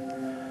family.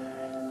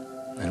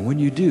 And when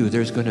you do,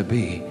 there's going to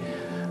be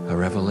a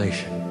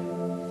revelation.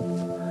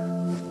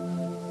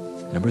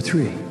 Number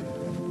three,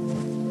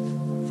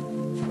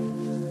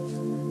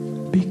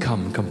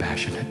 become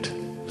compassionate.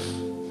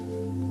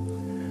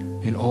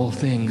 In all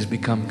things,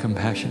 become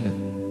compassionate.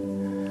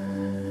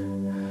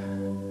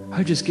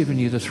 I've just given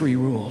you the 3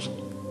 rules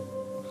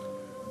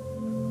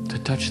to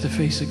touch the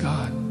face of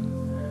God.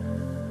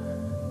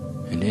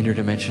 An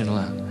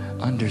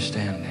interdimensional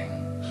understanding.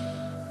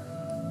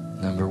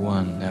 Number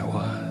 1, that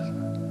was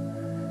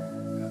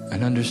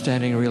an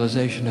understanding and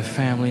realization of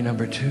family.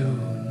 Number 2,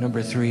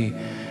 Number 3,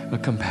 a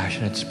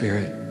compassionate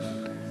spirit.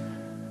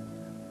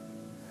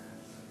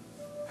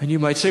 And you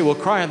might say, well,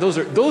 Kryon,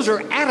 those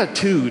are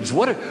attitudes.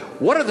 What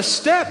are the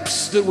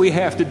steps that we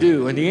have to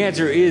do? And the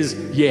answer is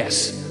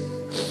yes.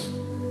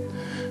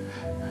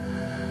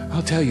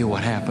 I'll tell you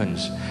what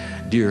happens,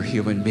 dear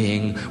human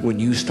being, when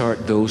you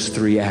start those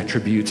 3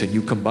 attributes and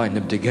you combine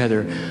them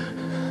together.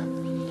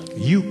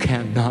 You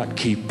cannot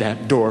keep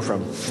that door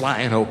from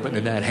flying open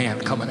and that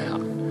hand coming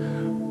out.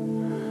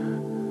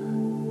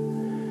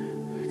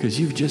 Because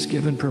you've just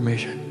given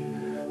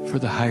permission for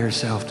the higher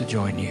self to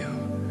join you.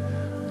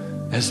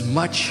 As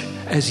much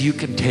as you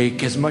can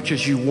take, as much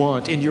as you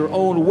want, in your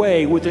own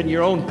way, within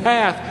your own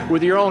path,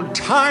 with your own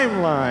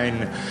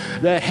timeline,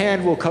 that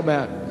hand will come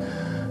out.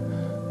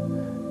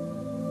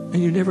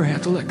 And you never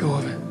have to let go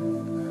of it.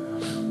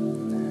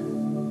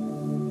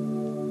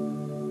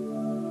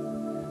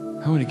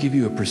 I want to give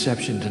you a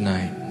perception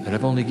tonight that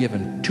I've only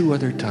given 2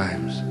 other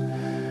times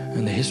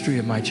in the history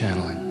of my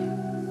channeling.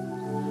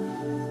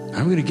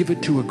 I'm going to give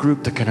it to a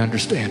group that can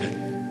understand it.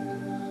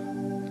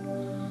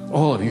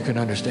 All of you can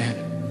understand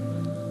it.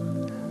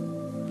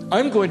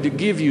 I'm going to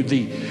give you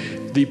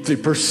the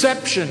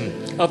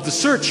perception of the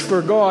search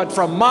for God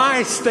from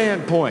my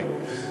standpoint,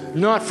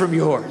 not from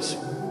yours.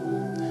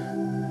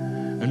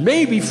 And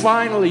maybe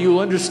finally you'll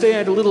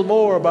understand a little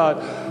more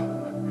about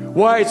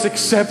why it's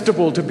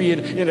acceptable to be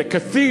in a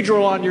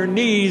cathedral on your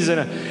knees in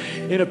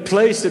a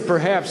place that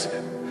perhaps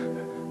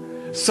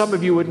some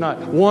of you would not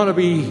want to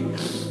be,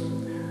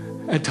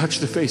 and touch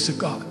the face of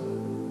God.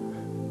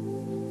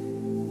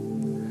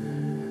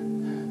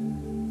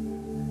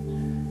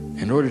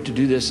 In order to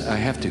do this, I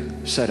have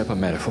to set up a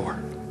metaphor.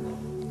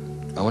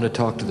 I want to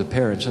talk to the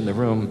parents in the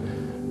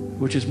room,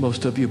 which is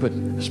most of you, but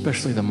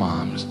especially the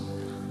moms.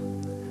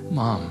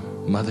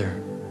 Mom, mother,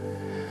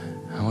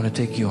 I want to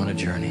take you on a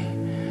journey.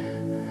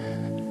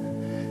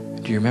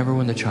 Do you remember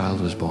when the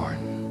child was born?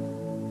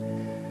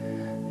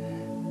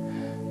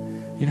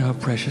 You know how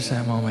precious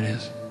that moment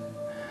is?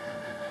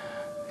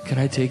 Can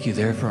I take you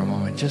there for a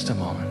moment? Just a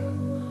moment.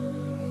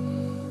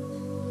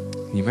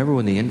 You remember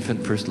when the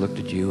infant first looked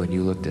at you and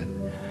you looked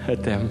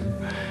at them?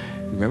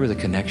 You remember the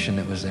connection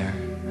that was there?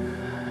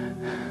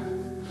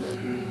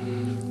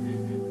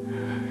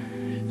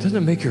 Doesn't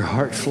it make your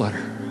heart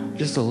flutter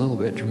just a little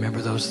bit to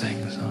remember those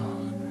things? Oh,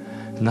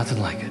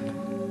 nothing like it.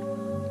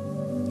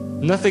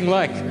 Nothing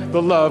like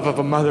the love of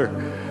a mother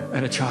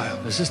and a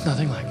child. There's just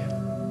nothing like it.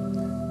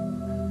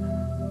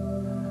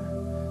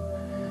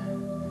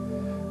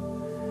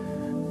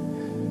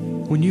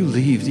 When you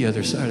leave the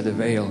other side of the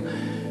veil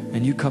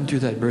and you come through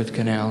that birth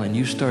canal and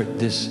you start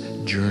this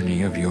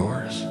journey of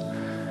yours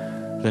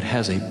that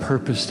has a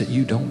purpose that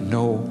you don't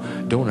know,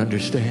 don't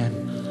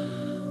understand,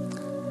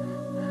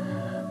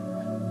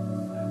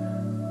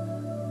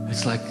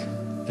 it's like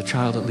the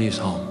child that leaves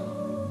home.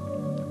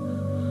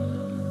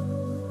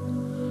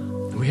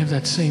 We have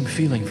that same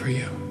feeling for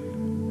you.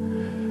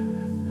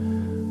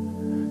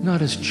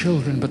 Not as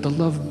children, but the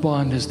love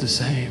bond is the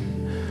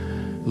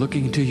same.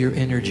 Looking to your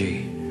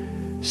energy,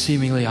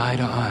 seemingly eye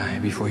to eye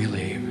before you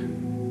leave.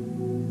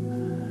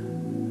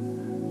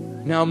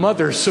 Now,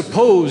 mother, just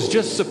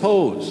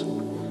suppose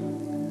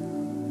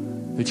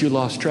that you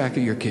lost track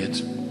of your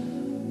kids.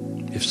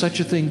 If such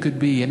a thing could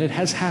be, and it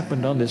has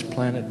happened on this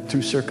planet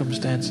through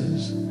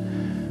circumstances,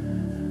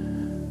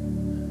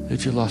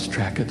 that you lost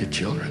track of the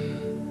children.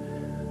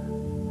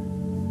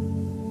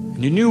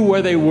 And you knew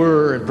where they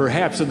were, and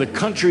perhaps in the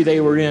country they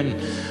were in,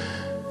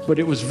 but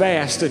it was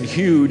vast and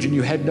huge, and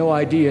you had no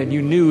idea, and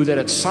you knew that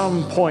at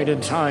some point in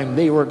time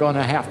they were going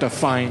to have to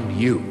find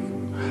you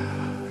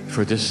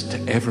for this to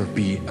ever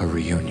be a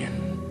reunion.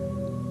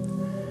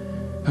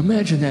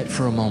 Imagine that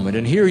for a moment,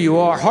 and here you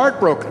are,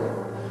 heartbroken,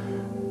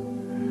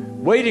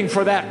 waiting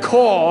for that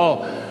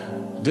call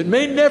that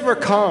may never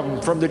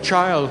come from the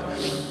child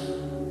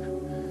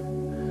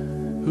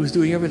who's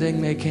doing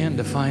everything they can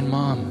to find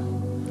mom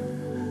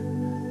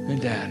and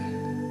dad.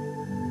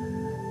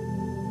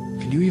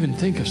 Can you even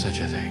think of such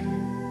a thing?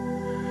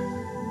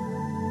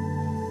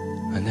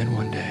 And then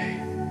one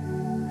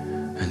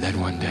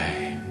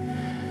day,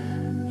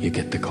 you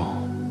get the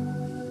call.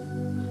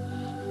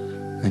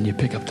 And you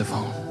pick up the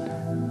phone.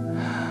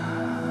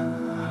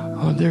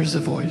 Oh, there's the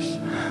voice.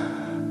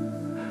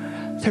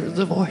 There's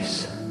the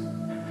voice.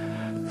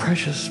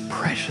 Precious,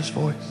 precious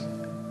voice.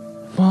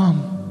 Mom,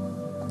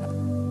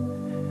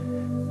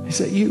 is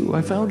that you?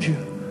 I found you.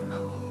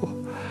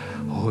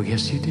 Oh,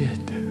 yes, you did.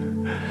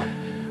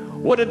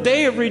 What a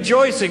day of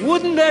rejoicing.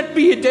 Wouldn't that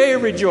be a day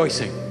of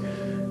rejoicing?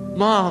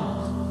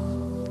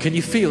 Mom, can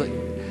you feel it?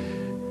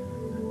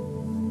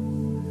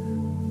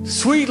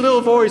 Sweet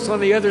little voice on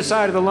the other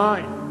side of the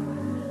line.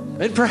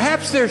 And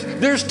perhaps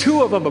there's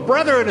 2 of them, a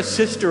brother and a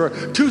sister, or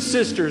 2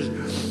 sisters,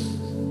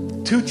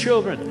 2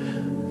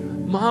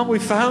 children. Mom, we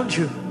found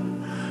you.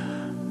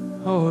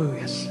 Oh,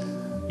 yes,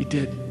 you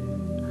did.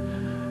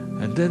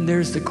 And then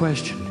there's the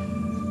question.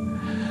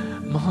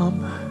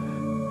 Mom,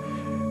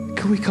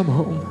 can we come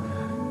home?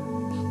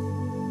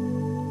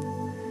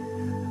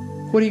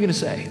 What are you going to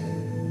say?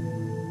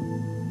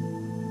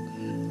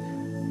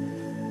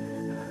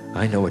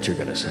 I know what you're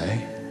going to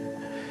say.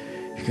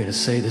 You're going to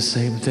say the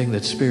same thing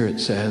that Spirit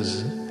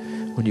says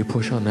when you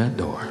push on that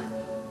door.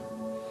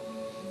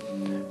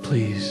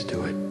 Please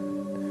do it.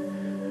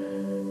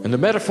 And the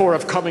metaphor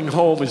of coming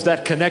home is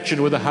that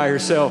connection with a higher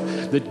self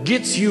that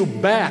gets you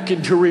back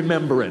into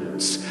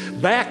remembrance,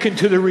 back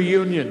into the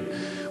reunion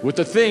with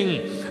the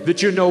thing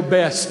that you know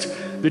best,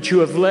 that you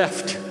have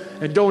left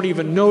and don't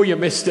even know you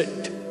missed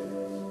it.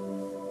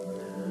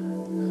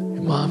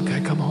 Mom,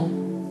 can I come home?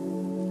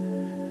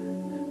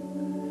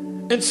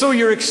 And so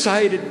you're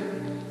excited.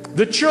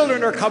 The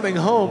children are coming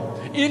home.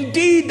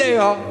 Indeed they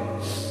are.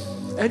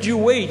 And you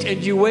wait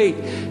and you wait.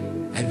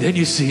 And then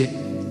you see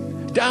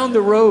it. Down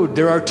the road,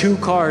 there are 2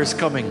 cars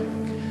coming.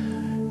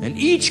 And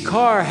each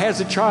car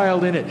has a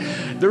child in it.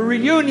 The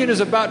reunion is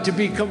about to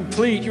be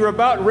complete. You're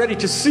about ready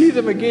to see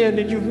them again,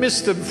 and you've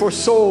missed them for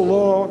so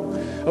long.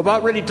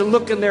 About ready to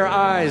look in their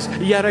eyes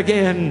yet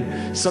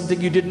again.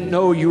 Something you didn't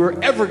know you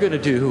were ever going to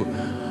do.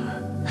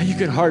 And you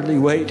can hardly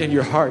wait, and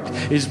your heart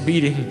is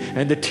beating,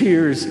 and the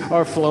tears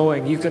are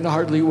flowing. You can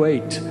hardly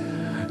wait.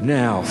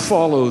 Now,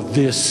 follow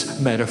this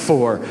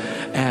metaphor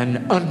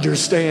and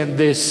understand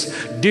this,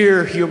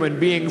 dear human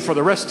being, for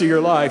the rest of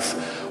your life.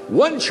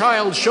 One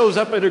child shows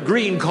up in a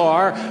green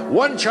car.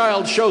 One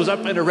child shows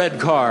up in a red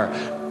car.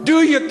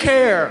 Do you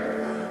care?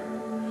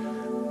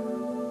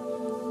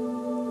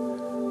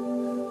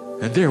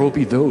 And there will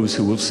be those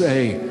who will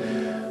say,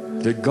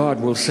 that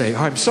God will say,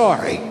 I'm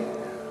sorry.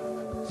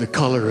 The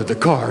color of the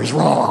car is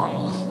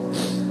wrong.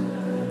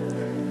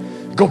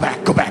 Go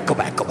back, go back, go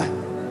back, go back.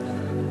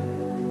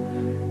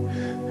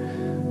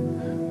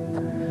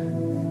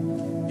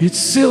 It's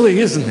silly,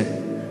 isn't it?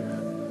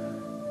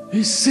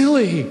 It's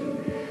silly.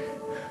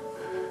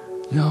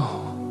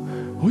 No,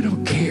 we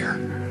don't care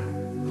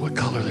what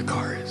color the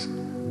car is.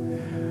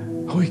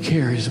 All we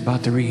care is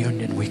about the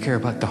reunion. We care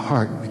about the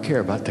heart. We care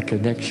about the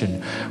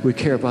connection. We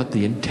care about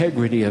the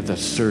integrity of the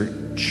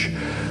search.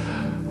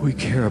 We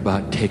care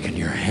about taking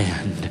your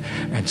hand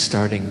and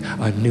starting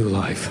a new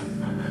life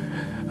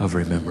of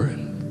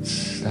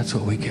remembrance. That's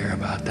what we care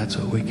about. That's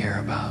what we care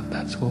about.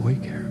 That's what we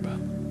care about.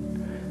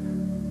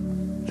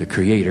 The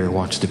Creator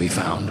wants to be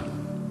found.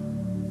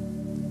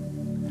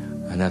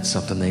 And that's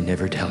something they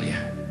never tell you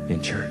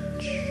in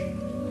church.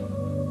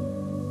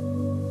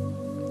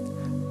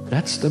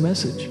 That's the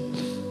message.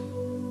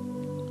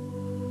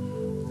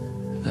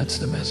 That's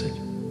the message.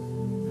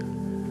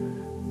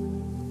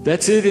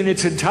 That's it in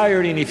its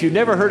entirety. And if you've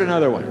never heard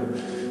another one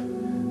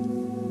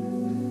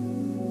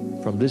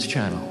from this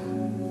channel,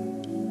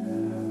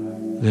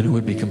 then it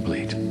would be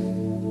complete.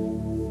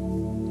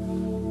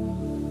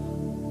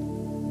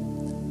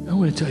 I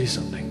want to tell you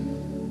something.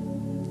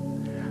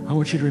 I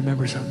want you to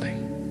remember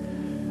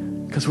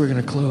something, because we're going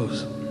to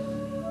close.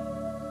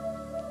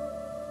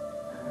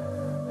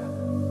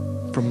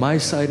 From my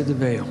side of the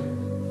veil,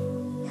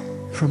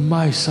 from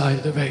my side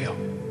of the veil,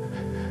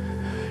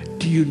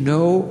 do you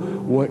know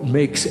what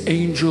makes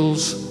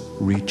angels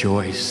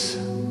rejoice?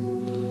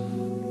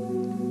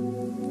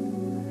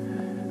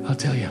 I'll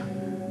tell you.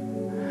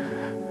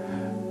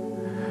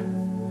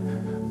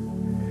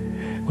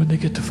 When they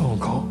get the phone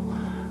call,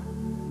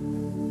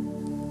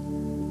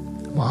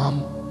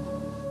 Mom,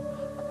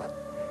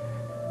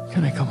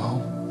 can I come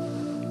home?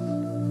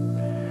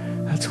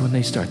 That's when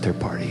they start their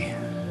party.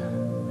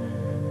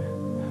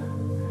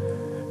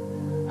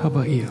 How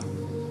about you?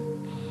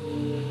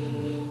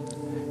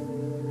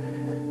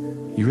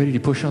 You ready to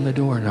push on the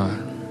door or not?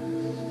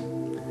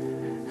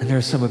 And there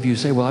are some of you who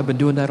say, well, I've been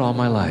doing that all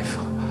my life.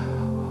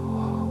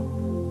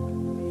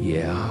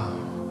 Yeah.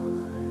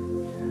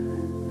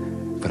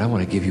 But I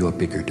want to give you a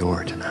bigger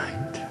door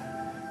tonight.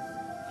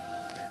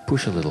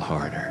 Push a little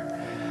harder,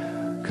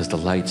 because the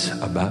light's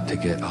about to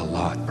get a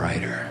lot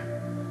brighter.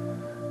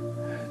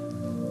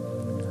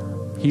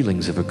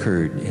 Healings have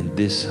occurred in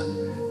this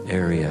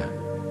area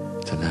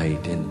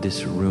tonight, in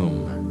this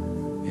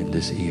room, in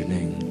this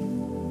evening.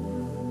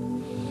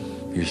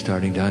 You're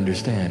starting to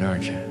understand,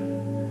 aren't you?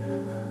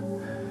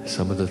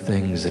 Some of the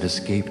things that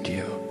escaped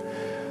you.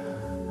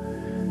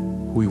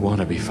 We want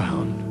to be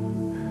found.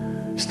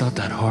 It's not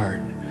that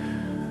hard.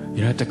 You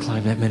don't have to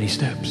climb that many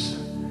steps.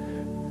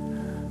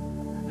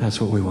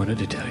 That's what we wanted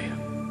to tell you.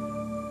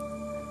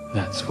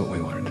 That's what we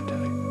wanted to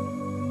tell you.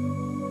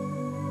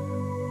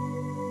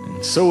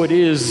 And so it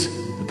is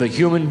that the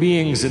human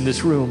beings in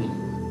this room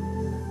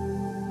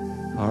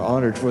are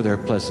honored for their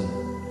pleasant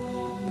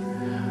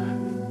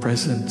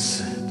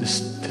presence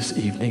this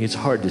evening. It's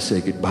hard to say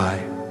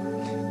goodbye.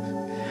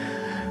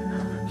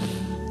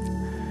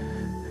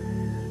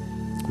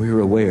 We are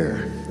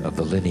aware of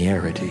the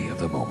linearity of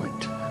the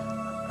moment.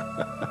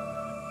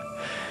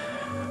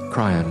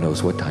 Kryon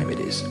knows what time it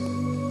is.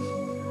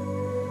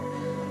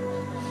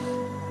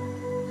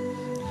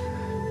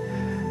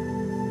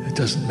 It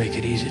doesn't make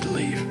it easy to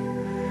leave,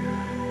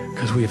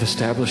 because we have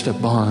established a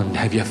bond.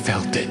 Have you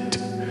felt it?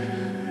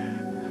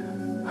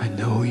 I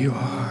know you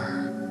are.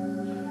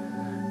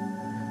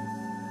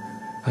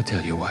 I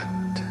tell you what,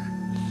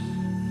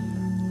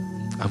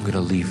 I'm going to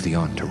leave the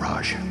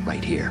entourage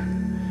right here.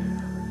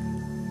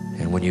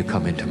 And when you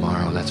come in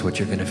tomorrow, that's what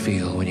you're going to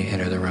feel when you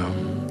enter the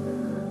room.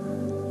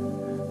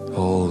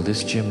 Oh,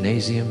 this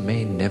gymnasium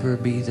may never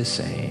be the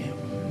same.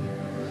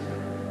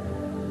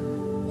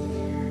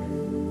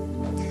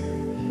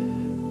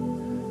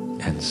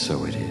 And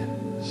so it